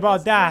 We'll see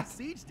about that.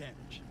 Siege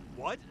damage.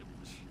 What?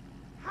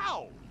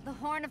 How? The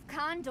Horn of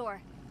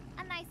Condor.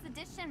 A nice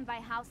addition by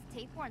House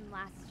Tapeworm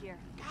last year.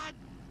 God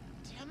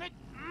damn it.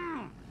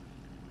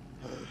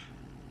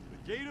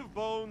 The gate of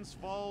bones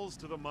falls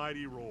to the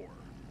mighty roar.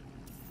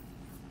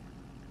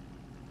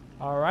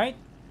 All right.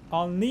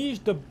 Unleash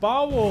the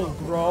bowel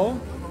growl.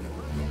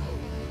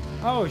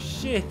 Oh,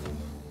 shit.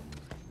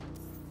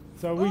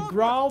 So we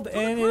growled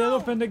and it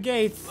opened the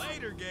gates.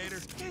 Later, Gator.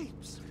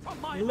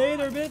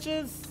 Later,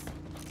 bitches.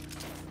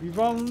 We've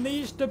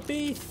unleashed the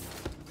beast.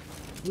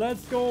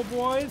 Let's go,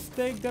 boys.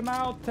 Take them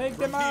out. Take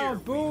them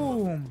out.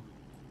 Boom.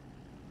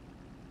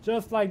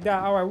 Just like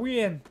that. All right,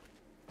 we in.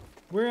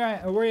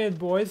 We're in,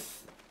 boys.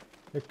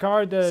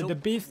 The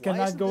beast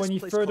cannot go any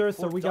further,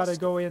 so we gotta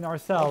go in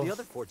ourselves. The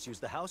other forts use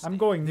the house. I'm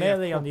going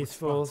melee on these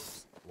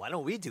fools. Why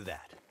don't we do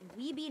that?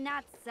 We be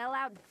not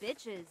sellout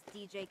bitches,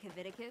 DJ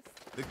Kaviticus.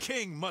 The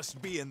king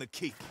must be in the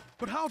keep.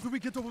 But how do we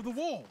get over the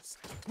walls?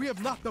 We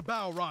have not the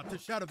bow rod to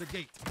shatter the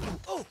gate.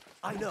 Oh,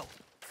 I know.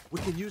 We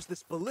can use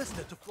this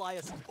ballista to fly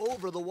us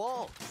over the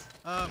walls.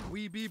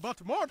 We be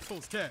but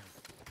mortals, Ken.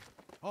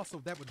 Also,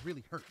 that would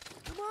really hurt.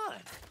 Come on.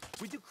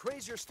 We do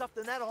crazier stuff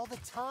than that all the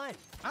time.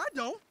 I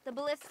don't. The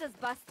ballista's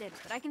busted,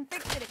 but I can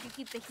fix it if you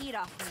keep the heat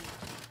off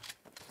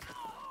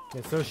me.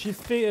 Okay, so she's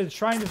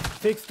trying to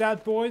fix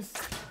that, boys.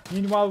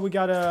 Meanwhile, we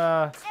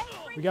gotta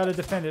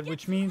defend it,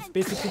 which means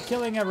basically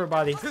killing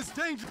everybody. It's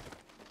dangerous.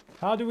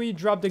 How do we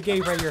drop the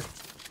gate right here?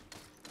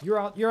 You're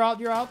out, you're out,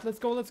 you're out. Let's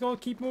go, let's go.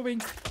 Keep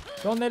moving.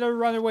 Don't let her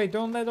run away.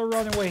 Don't let her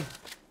run away.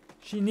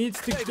 She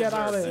needs to get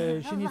out of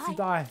here. She needs to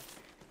die.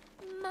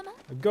 Mama?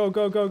 Go,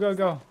 go, go, go,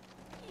 go.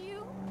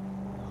 You?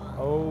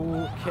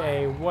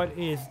 Okay, what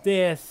is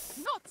this?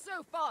 Not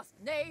so fast,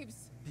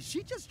 knaves! Did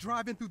she just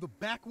drive in through the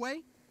back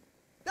way?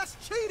 That's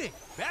cheating.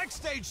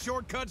 Backstage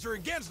shortcuts are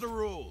against the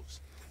rules.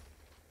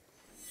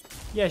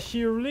 Yeah,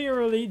 she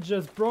literally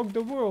just broke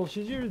the rules.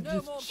 She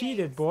just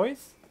cheated,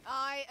 boys.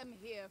 I am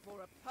here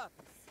for a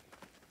purpose.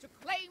 To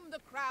claim the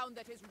crown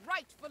that is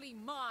rightfully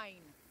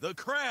mine. The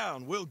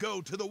crown will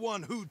go to the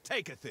one who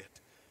taketh it.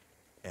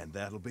 And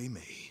that'll be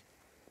me.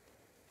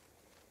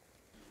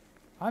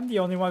 I'm the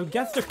only one who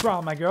gets the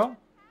crown, my girl.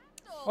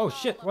 Oh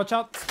shit, watch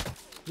out.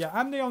 Yeah,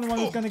 I'm the only one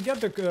who's gonna get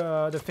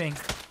the thing.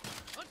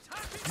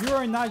 You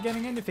are not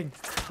getting anything.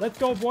 Let's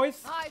go,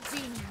 boys.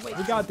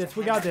 We got this,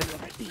 we got this.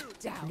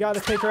 We gotta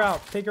take her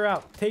out, take her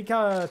out. Take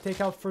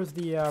out first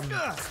the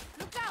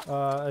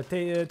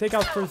take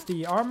out first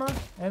the armor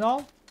and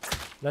all.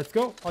 Let's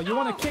go. Oh, you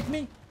wanna kick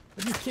me?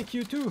 Let me kick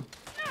you too.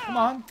 Come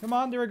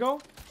on, there we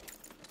go.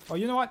 Oh,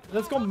 you know what?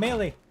 Let's go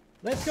melee.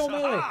 Let's go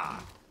melee.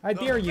 I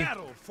dare you.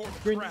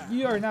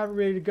 You are not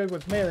really good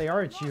with melee,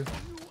 aren't you?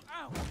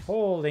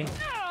 Holy.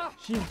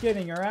 She's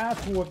getting her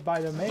ass whooped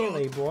by the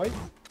melee, boys.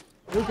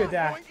 Look at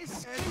that.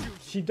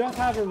 She does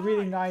have a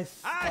really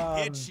nice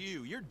hit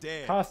you. You're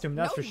dead. costume,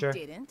 that's for sure.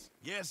 Didn't.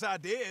 Yes, I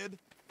did.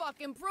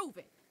 Fucking prove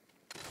it.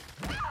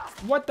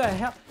 What the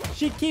hell?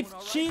 She keeps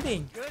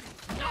cheating.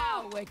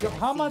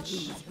 How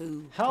much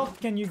health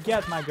can you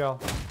get, my girl?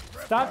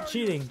 Stop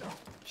cheating.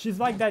 She's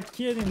like that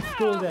kid in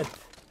school that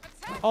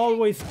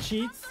always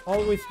cheats,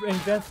 always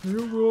invents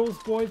new rules,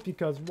 boys,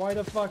 because why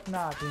the fuck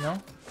not, you know?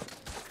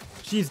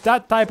 She's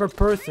that type of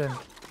person.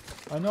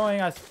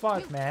 Annoying as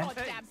fuck, man.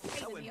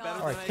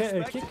 Alright,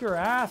 kick her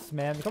ass,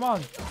 man. Come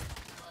on.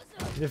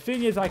 The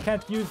thing is, I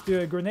can't use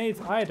the grenades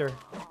either.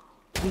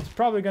 She's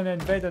probably gonna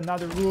invade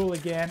another rule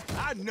again.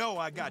 I know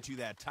I got you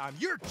that time.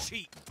 You're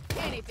cheating.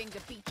 Anything to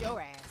beat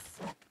your ass.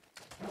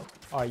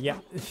 Oh, yeah.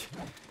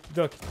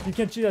 Look, you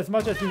can cheat as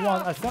much as you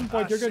want. At some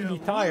point, you're gonna be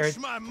tired.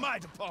 My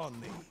might upon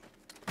thee.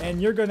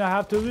 And you're gonna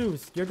have to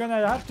lose. You're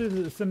gonna have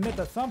to submit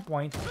at some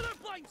point.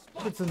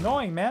 It's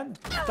annoying, man.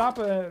 Stop,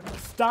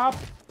 stop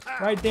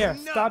right there.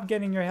 Stop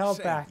getting your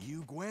health back.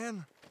 You,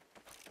 Gwen?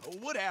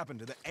 What happened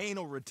to the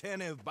anal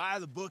retentive,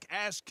 by-the-book,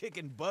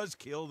 ass-kicking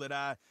buzzkill that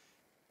I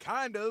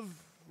kind of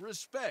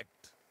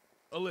respect?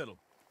 A little.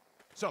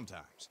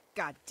 Sometimes.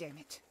 God damn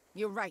it.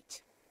 You're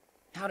right.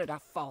 How did I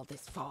fall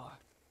this far?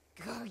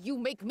 God, you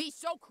make me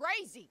so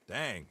crazy.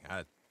 Dang,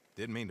 I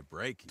didn't mean to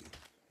break you.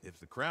 If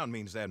the crown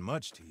means that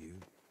much to you,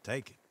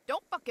 take it.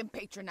 Don't fucking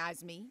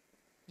patronize me.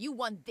 You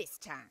won this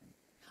time.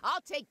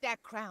 I'll take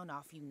that crown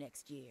off you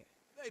next year.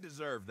 They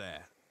deserve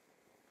that.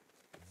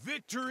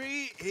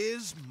 Victory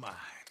is mine.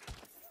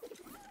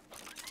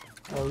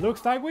 Well,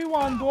 looks like we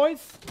won,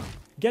 boys.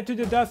 Get to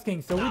the Dust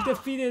King. So we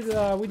defeated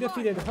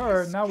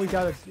her. Now we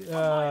gotta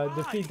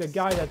defeat the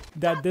guy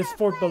that this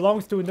fort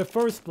belongs to in the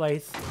first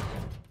place.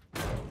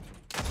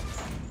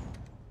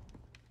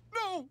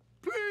 No,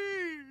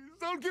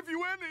 please, I'll give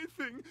you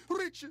anything.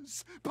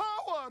 Riches,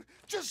 power,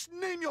 just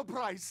name your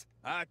price.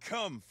 I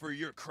come for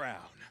your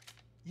crown.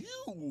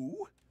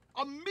 You?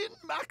 A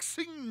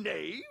min-maxing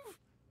knave?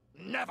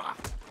 Never.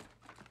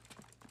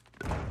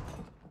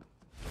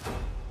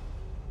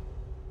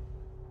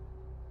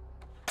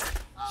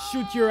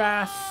 Shoot your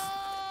ass.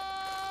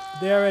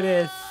 There it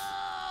is.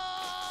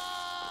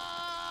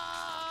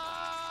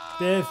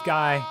 This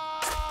guy.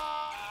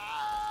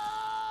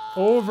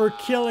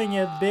 Overkilling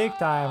it big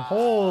time.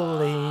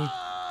 Holy.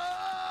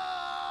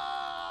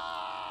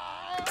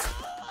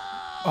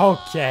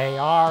 Okay,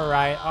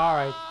 alright.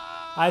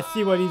 I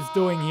see what he's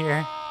doing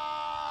here.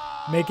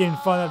 Making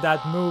fun of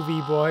that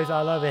movie, boys.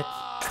 I love it.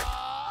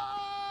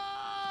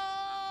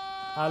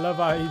 I love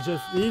how he's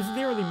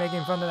literally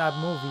making fun of that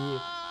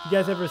movie. You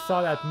guys ever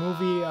saw that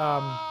movie?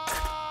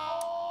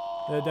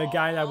 The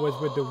guy that was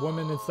with the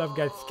woman and stuff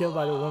gets killed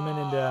by the woman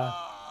in the...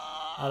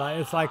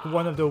 it's like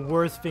one of the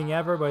worst thing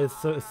ever, but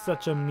it's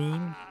such a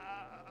meme.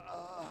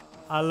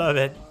 I love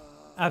it.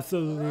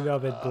 Absolutely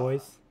love it,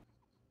 boys.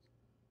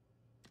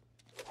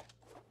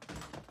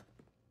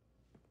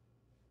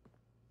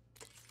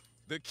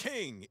 The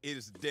king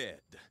is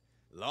dead.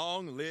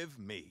 Long live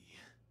me.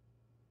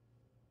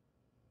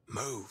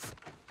 Move.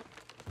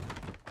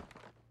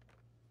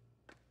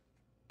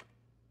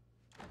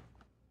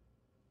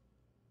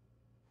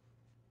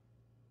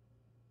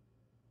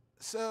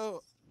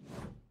 So,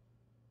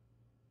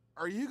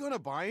 are you gonna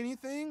buy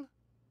anything?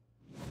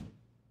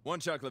 1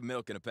 chocolate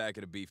milk and a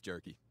packet of beef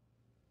jerky.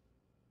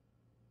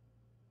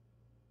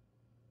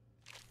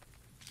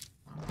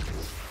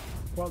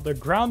 Well, the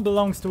ground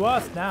belongs to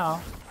us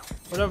now.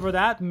 Whatever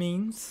that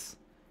means.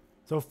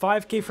 So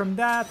 5k from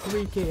that,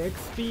 3k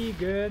XP,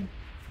 good.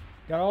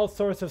 Got all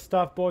sorts of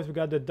stuff, boys. We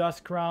got the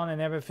dust crown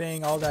and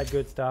everything, all that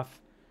good stuff.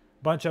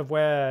 Bunch of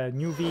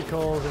new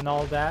vehicles and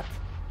all that.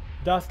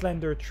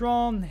 Dustlander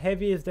throne,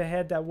 heavy is the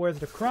head that wears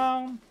the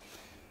crown.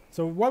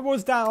 So what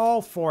was that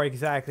all for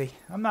exactly?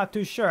 I'm not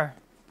too sure.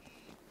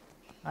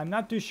 I'm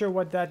not too sure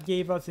what that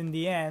gave us in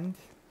the end.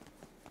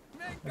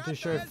 Not too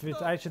sure if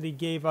it actually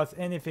gave us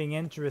anything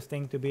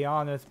interesting, to be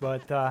honest,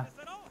 but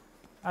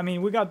I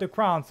mean, we got the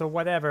crown, so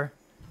whatever.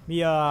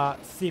 Me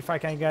see if I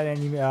can get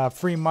any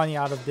free money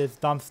out of this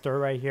dumpster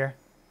right here.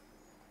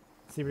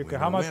 See if we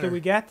how much did we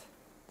get?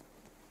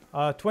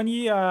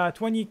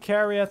 20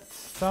 carrots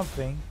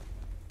something.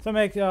 Some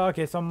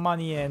okay, some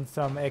money and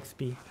some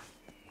XP.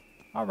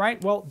 All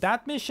right, well,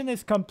 that mission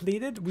is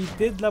completed. We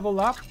did level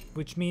up,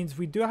 which means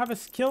we do have a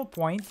skill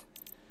point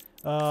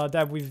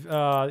that we've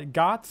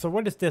got. So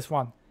what is this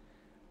one?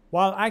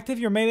 While active,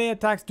 your melee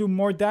attacks do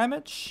more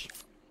damage.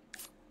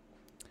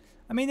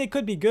 I mean, it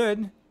could be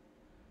good.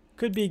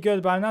 Could be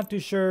good, but I'm not too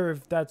sure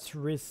if that's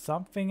really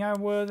something I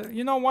would...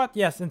 You know what?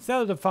 Yes,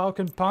 instead of the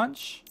Falcon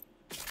Punch,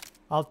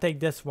 I'll take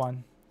this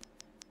one.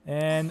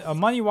 And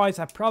money-wise,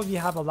 I probably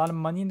have a lot of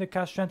money in the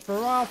cash transfer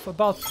off,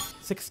 about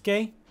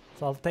 6k.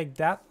 So I'll take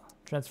that,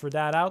 transfer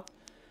that out.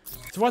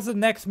 So what's the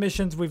next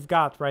missions we've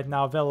got right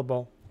now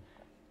available?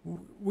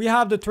 We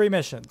have the 3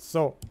 missions,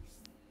 so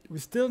we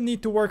still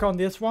need to work on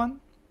this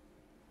one,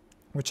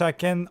 which I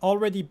can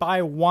already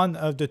buy one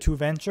of the 2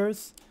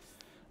 ventures.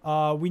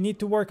 We need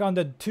to work on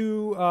the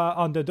 2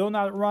 on the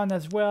donut run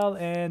as well,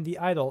 and the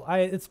idol.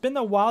 It's been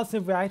a while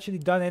since we actually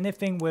done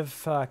anything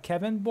with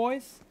Kevin,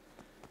 boys.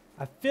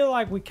 I feel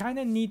like we kind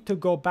of need to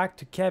go back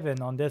to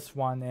Kevin on this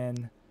one,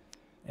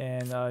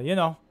 and you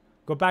know,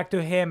 go back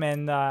to him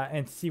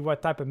and see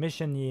what type of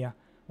mission he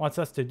wants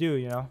us to do,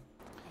 you know.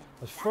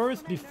 But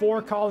first,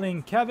 before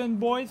calling Kevin,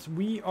 boys,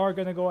 we are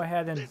gonna go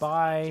ahead and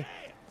buy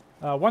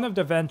one of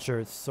the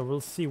ventures. So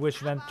we'll see which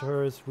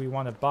ventures we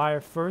want to buy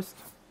first.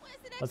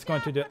 Let's go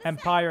into the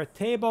Empire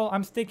table.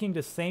 I'm sticking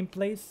the same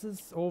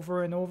places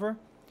over and over.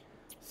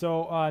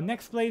 So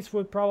next place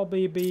would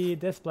probably be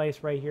this place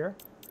right here.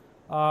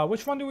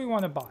 Which one do we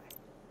want to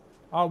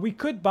buy? We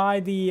could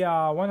buy the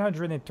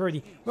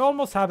 130. We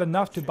almost have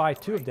enough to buy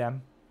 2 of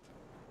them.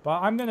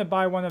 But I'm going to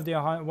buy one of the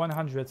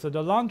 100. So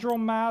the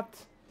laundromat,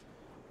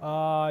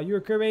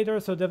 your curator.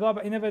 So develop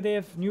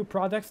innovative new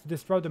products to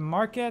disrupt the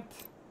market.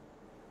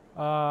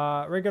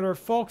 Regular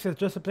folks is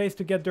just a place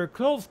to get their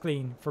clothes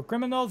clean. For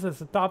criminals,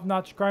 it's a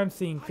top-notch crime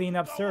scene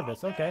cleanup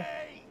service. Okay.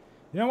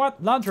 You know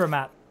what?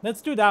 Laundromat.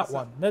 Let's do that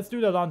one. Let's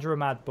do the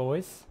laundromat,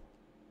 boys.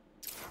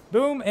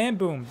 Boom and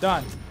boom.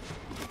 Done.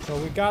 So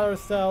we got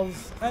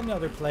ourselves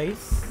another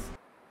place.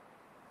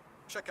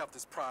 Check out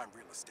this prime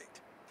real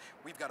estate.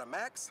 We've got a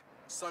Max,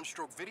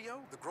 Sunstroke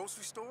Video, the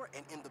grocery store,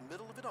 and in the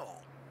middle of it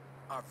all,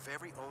 our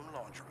very own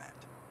laundromat.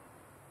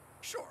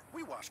 Sure,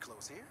 we wash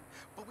clothes here,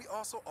 but we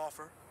also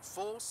offer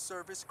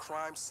full-service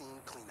crime scene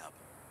cleanup.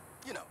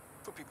 You know,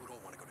 for people who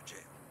don't want to go to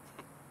jail.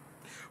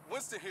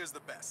 Winston here's the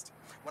best.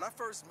 When I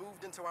first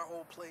moved into our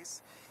old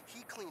place,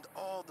 he cleaned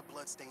all the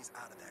bloodstains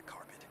out of that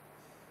carpet.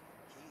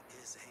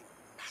 He is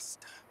a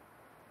master.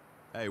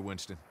 Hey,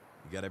 Winston.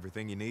 You got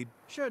everything you need?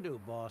 Sure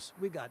do, boss.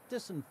 We got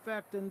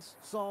disinfectants,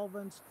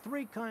 solvents,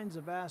 3 kinds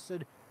of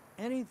acid,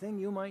 anything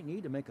you might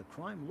need to make a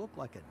crime look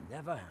like it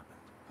never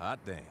happened. Hot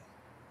dang.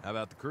 How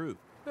about the crew?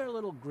 They're a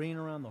little green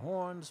around the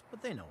horns,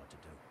 but they know what to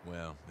do.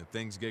 Well, if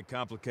things get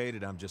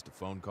complicated, I'm just a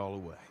phone call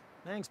away.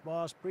 Thanks,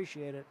 boss.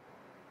 Appreciate it.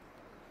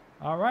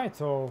 Alright,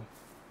 so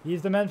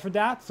he's the man for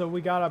that. So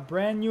we got a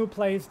brand new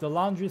place, the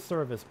laundry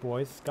service,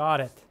 boys.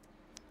 Got it.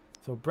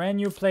 So brand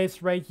new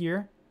place right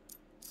here.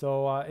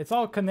 So it's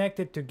all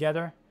connected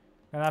together.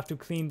 Gonna have to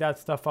clean that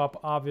stuff up,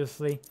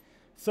 obviously.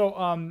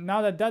 So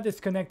now that that is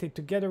connected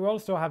together, we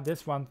also have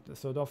this one.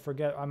 So don't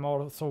forget, I'm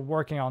also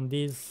working on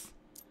these.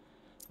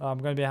 I'm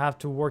going to have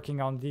to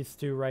working on these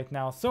 2 right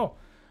now. So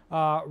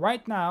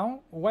right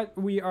now, what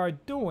we are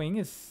doing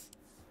is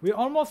we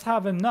almost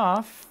have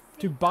enough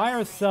to buy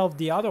ourselves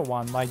the other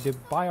one. Like to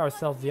buy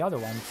ourselves the other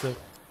one.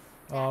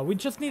 So we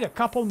just need a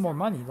couple more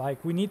money.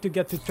 Like we need to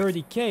get to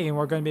 30k and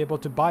we're going to be able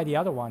to buy the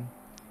other one.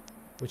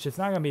 Which is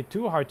not going to be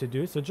too hard to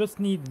do. So just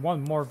need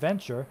one more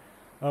venture.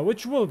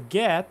 Which we'll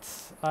get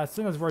as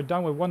soon as we're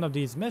done with one of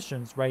these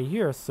missions right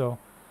here. So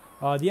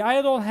the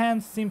idle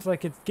hand seems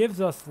like it gives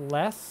us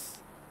less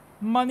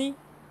money.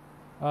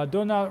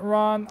 Donut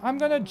run. I'm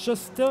gonna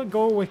just still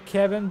go with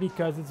Kevin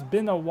because it's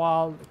been a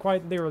while,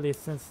 quite literally,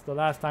 since the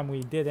last time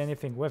we did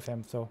anything with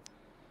him. So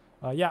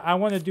yeah, I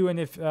want to do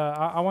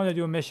I want to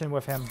do a mission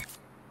with him.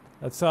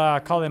 Let's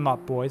call him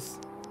up, boys.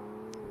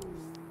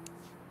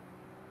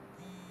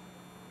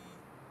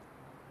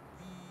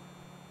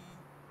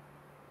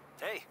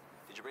 Hey,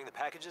 did you bring the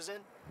packages in?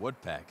 What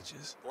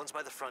packages? One's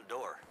by the front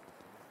door.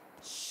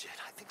 Shit,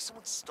 I think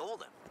someone stole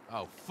them.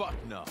 Oh, fuck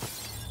no.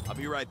 I'll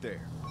be right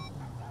there.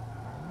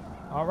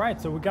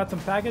 Alright, so we got some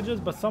packages,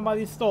 but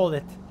somebody stole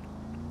it.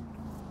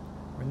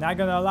 We're not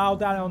gonna allow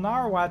that on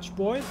our watch,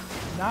 boys.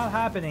 Not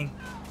happening.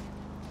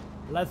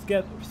 Let's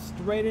get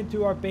straight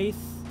into our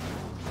base.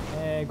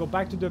 And go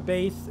back to the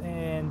base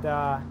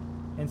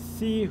and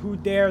see who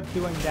dared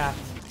doing that.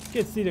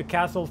 You can see the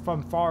castle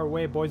from far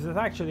away, boys. It's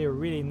actually a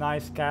really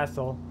nice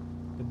castle.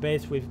 The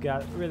base we've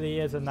got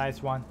really is a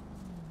nice one.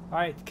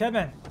 Alright,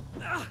 Kevin.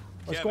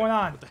 What's Kevin, going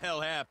on? What the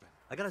hell happened?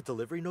 I got a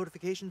delivery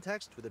notification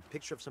text with a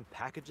picture of some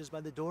packages by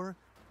the door,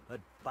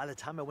 but by the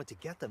time I went to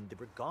get them, they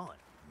were gone.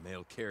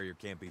 Mail carrier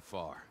can't be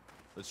far.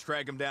 Let's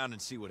track him down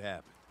and see what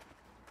happened.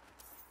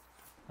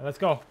 Let's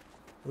go.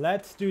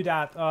 Let's do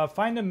that.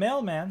 Find the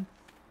mailman.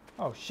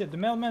 Oh shit, the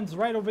mailman's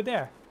right over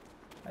there.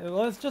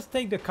 Let's just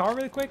take the car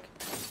really quick.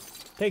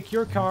 Take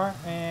your car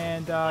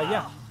and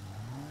yeah.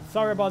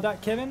 Sorry about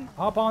that, Kevin.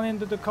 Hop on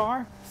into the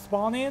car.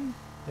 Spawn in.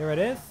 There it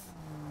is.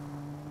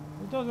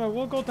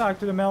 We'll go talk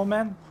to the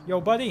mailman. Yo,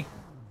 buddy.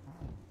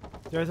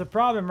 There's a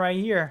problem right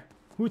here.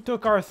 Who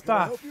took our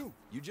stuff?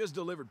 You just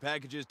delivered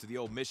packages to the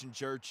old mission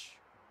church.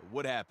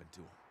 What happened to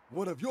them?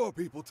 One of your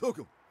people took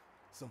them.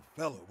 Some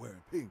fella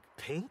wearing pink.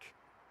 Pink?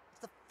 It's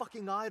the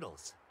fucking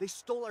idols. They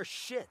stole our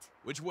shit.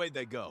 Which way'd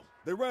they go?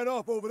 They ran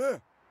off over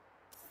there.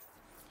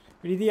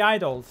 Really, the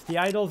idols. The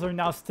idols are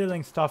now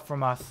stealing stuff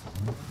from us.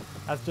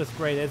 That's just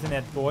great, isn't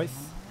it, boys?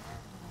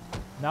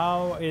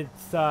 Now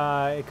it's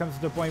it comes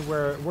to the point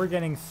where we're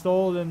getting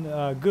stolen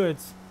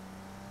goods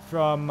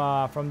from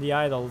the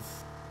idols.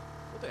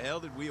 What the hell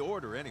did we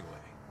order anyway?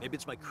 Maybe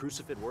it's my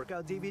Crucifix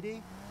workout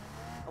DVD?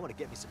 I want to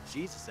get me some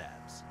Jesus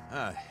abs.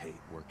 I hate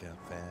workout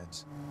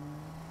fads.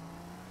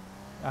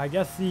 I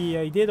guess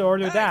he did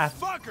order that.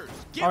 Fuckers,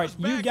 give all right, us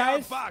you back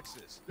guys, our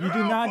boxes. you do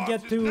not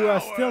get to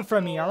steal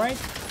from me. All right,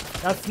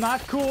 that's not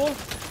cool,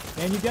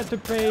 and you get to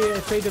pay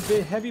the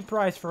big heavy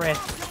price for it.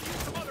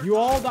 You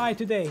all die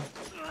today.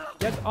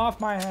 Get off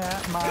my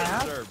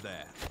ass. Deserve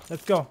that.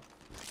 Let's go.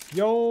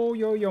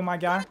 Yo, my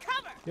guy.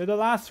 You're the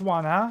last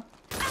one, huh?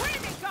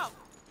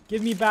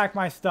 Give me back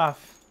my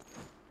stuff.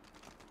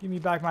 Give me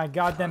back my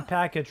goddamn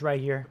package right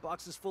here. The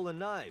box is full of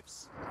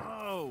knives.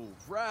 Oh,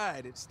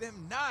 right. It's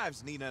them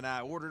knives Nina and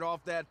I ordered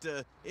off that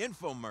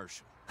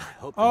infomercial.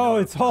 Oh,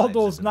 it's all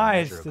those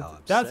knives.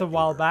 That's a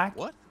while back.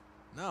 What?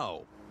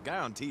 No. Guy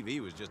on TV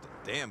was just a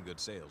damn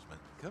good salesman.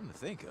 Come to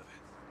think of it,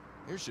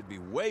 there should be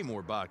way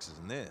more boxes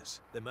than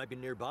this. They might be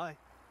nearby.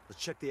 Let's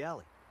check the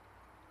alley.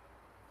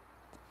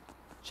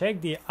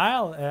 Check the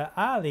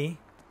alley?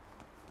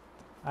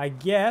 I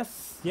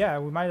guess. Yeah,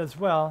 we might as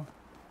well.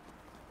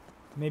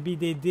 Maybe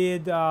they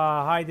did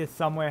hide it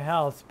somewhere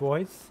else,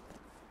 boys.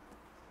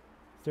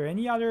 Is there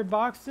any other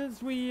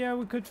boxes we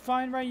could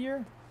find right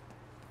here?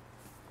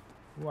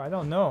 Oh, I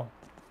don't know.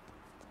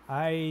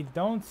 I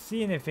don't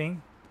see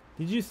anything.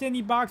 Did you see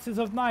any boxes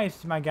of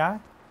knives, my guy?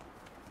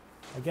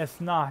 I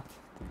guess not.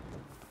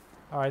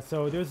 Alright,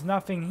 so there's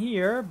nothing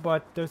here,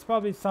 but there's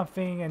probably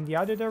something in the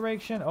other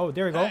direction. Oh,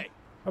 there we go. Hey,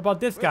 what about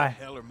this guy? Where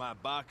the hell are my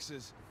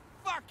boxes?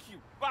 Fuck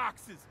you,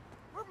 boxes!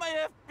 Where are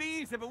my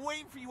FBs? I've been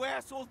waiting for you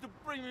assholes to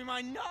bring me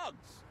my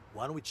nugs!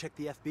 Why don't we check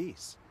the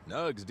FBs?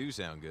 Nugs do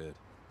sound good.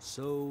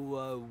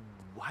 So,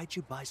 why'd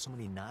you buy so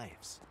many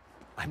knives?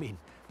 I mean,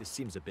 this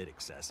seems a bit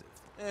excessive.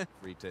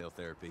 Retail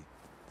therapy.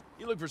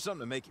 You look for something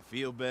to make you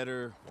feel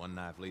better, one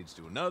knife leads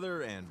to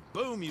another, and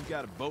boom, you've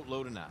got a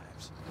boatload of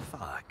knives.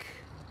 Fuck.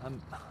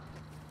 I'm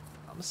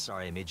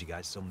sorry I made you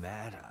guys so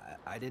mad.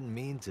 I didn't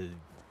mean to...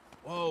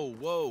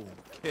 Whoa,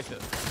 kid.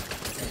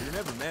 You're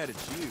never mad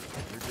at you.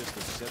 You're just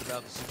upset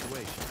about the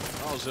situation.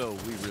 Also,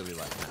 we really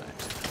like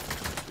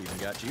knives. We even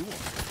got you one.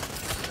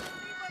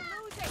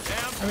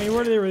 I mean,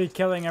 we're literally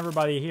killing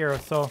everybody here,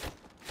 so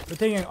we're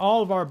taking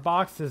all of our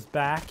boxes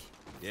back.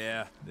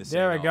 Yeah, this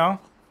there we go.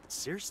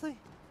 Seriously?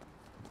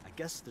 I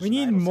guess we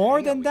need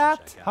more than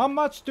that? How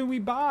much do we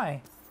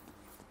buy?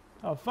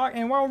 Oh, fuck.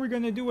 And what are we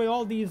gonna do with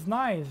all these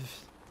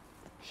knives?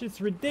 Shit's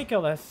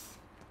ridiculous.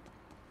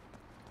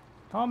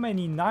 How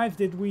many knives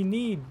did we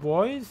need,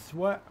 boys?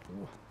 What?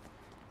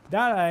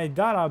 That I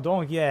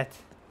don't get.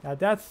 Now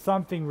that's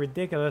something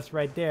ridiculous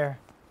right there.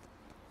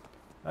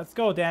 Let's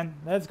go then.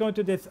 Let's go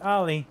into this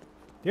alley.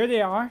 There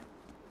they are.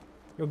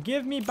 You'll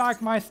give me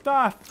back my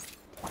stuff.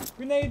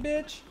 Grenade,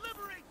 bitch.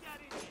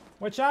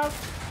 Watch out.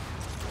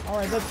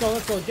 Alright, let's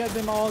go. Get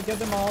them all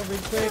real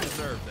quick.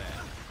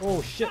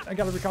 Oh shit, I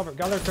gotta recover.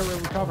 Gotta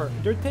recover.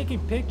 They're taking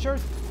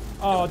pictures?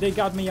 Oh, they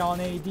got me on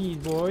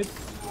AD, boys.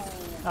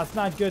 That's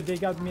not good. They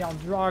got me on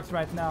drugs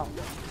right now.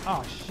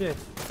 Oh shit.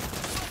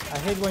 I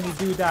hate when you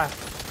do that.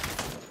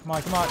 Come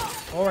on.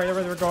 Alright, there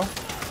we go.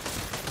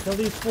 Kill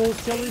these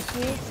fools.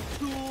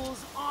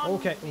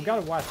 Okay, we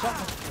gotta watch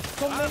out. There's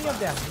so many of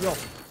them. Yo.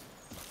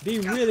 They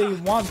really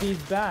want these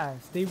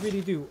bags. They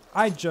really do.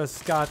 I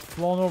just got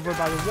flown over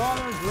by the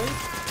water. Great.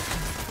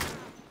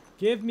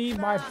 Give me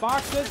my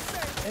boxes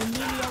and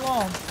leave me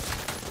alone.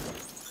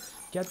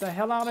 Get the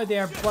hell out of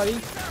there, buddy.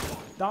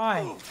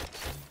 Die.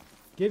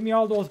 Give me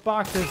all those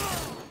boxes.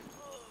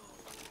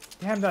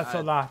 Damn, that's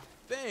a lot.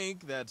 I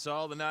think that's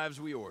all the knives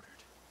we ordered.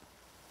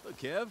 Look,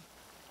 Kev,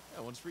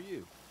 that one's for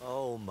you.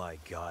 Oh my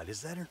god,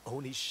 is that an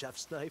Oni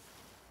chef's knife?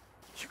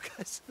 You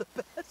guys are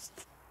the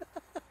best.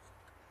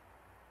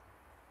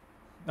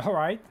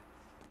 Alright.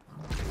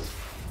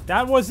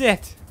 That was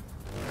it.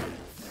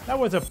 That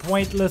was a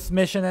pointless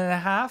mission and a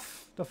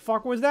half. The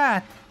fuck was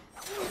that?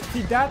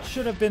 See, that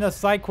should have been a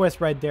side quest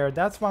right there.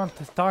 That's what I'm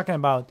talking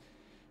about.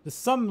 There's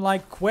some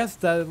like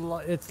quest that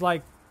it's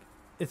like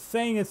it's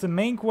saying it's a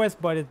main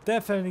quest, but it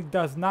definitely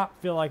does not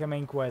feel like a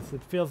main quest.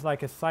 It feels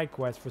like a side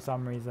quest for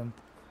some reason.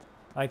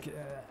 Like,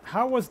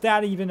 how was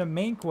that even a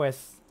main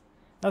quest?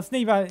 That's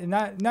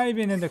not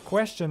even in the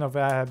question of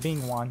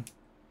being one.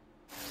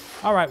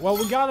 Alright, well,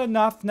 we got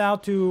enough now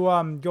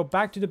to go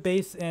back to the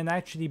base and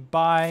actually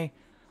buy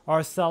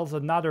ourselves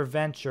another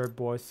venture,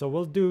 boys. So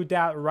we'll do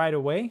that right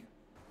away.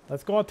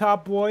 Let's go on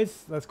top,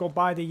 boys. Let's go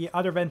buy the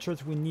other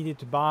ventures we needed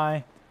to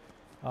buy.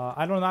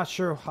 I'm not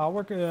sure how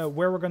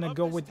where we're gonna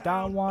go with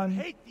that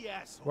one.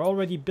 We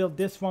already built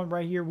this one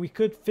right here. We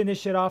could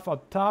finish it off on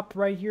top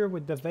right here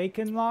with the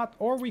vacant lot,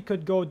 or we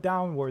could go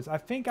downwards. I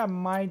think I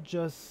might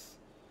just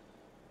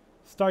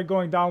start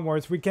going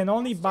downwards. We can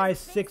only buy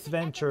 6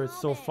 ventures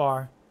so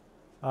far.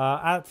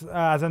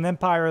 As an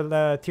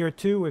Empire tier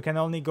 2, we can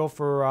only go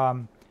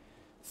for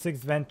 6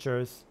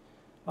 ventures.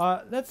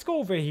 Let's go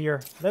over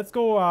here. Let's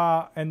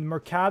go in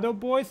Mercado,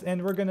 boys,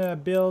 and we're gonna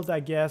build, I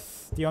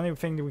guess, the only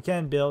thing that we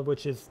can build,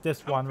 which is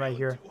this one right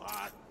here.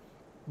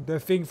 The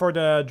thing for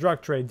the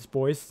drug trades,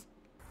 boys.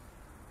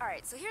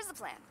 Alright, so here's the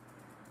plan.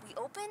 We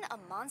open a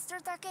monster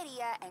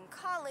taqueria and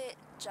call it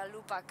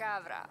Chalupa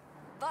Cabra.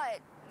 But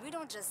we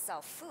don't just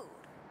sell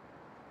food.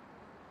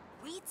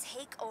 We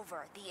take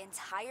over the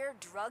entire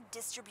drug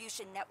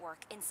distribution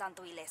network in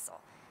Santo Ileso.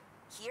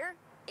 Here,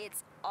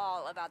 it's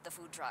all about the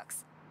food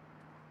trucks.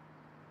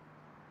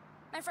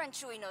 My friend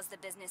Chuy knows the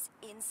business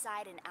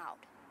inside and out.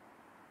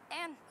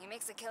 And he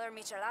makes a killer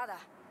michelada.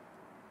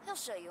 He'll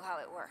show you how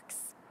it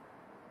works.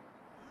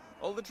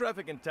 All the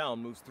traffic in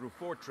town moves through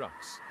 4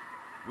 trucks.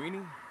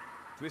 Weenie,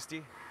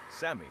 Twisty,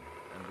 Sammy,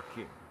 and the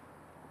King.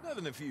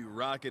 Nothing a few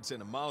rockets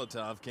and a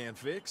Molotov can't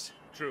fix.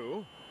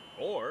 True.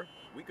 Or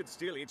we could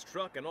steal each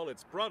truck and all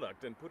its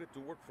product and put it to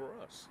work for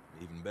us.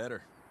 Even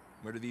better.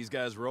 Where do these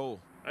guys roll?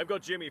 I've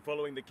got Jimmy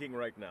following the King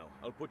right now.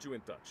 I'll put you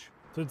in touch.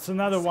 So it's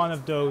another one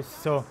of those.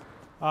 So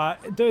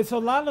there's a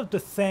lot of the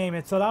same.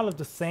 It's a lot of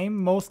the same,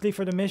 mostly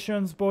for the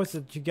missions, boys,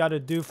 that you gotta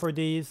do for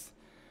these.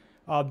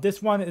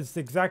 This one is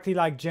exactly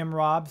like Jim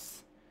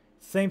Rob's.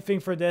 Same thing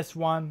for this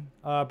one,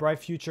 Bright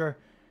Future.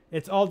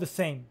 It's all the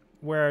same,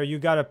 where you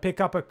gotta pick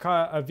up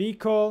a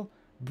vehicle,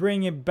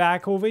 bring it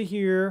back over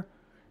here.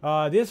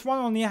 This one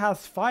only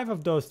has 5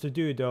 of those to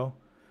do, though.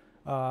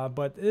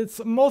 But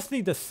it's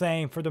mostly the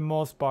same for the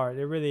most part.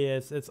 It really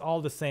is. It's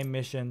all the same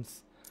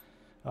missions.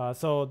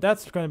 So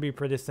that's going to be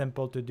pretty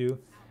simple to do.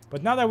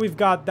 But now that we've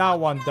got that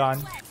one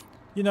done,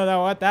 you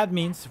know what that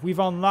means. We've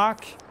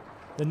unlocked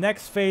the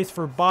next phase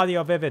for Body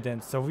of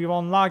Evidence. So we've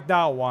unlocked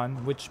that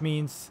one, which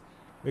means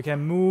we can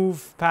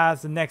move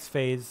past the next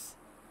phase.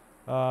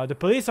 The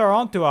police are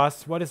onto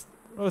us. What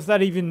does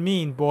that even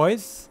mean,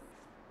 boys?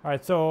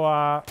 Alright, so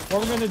what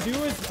we're going to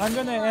do is I'm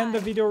going to end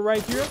the video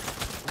right here.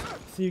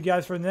 See you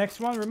guys for the next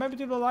one. Remember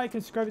to leave a like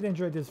and subscribe if you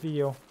enjoyed this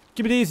video.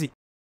 Keep it easy.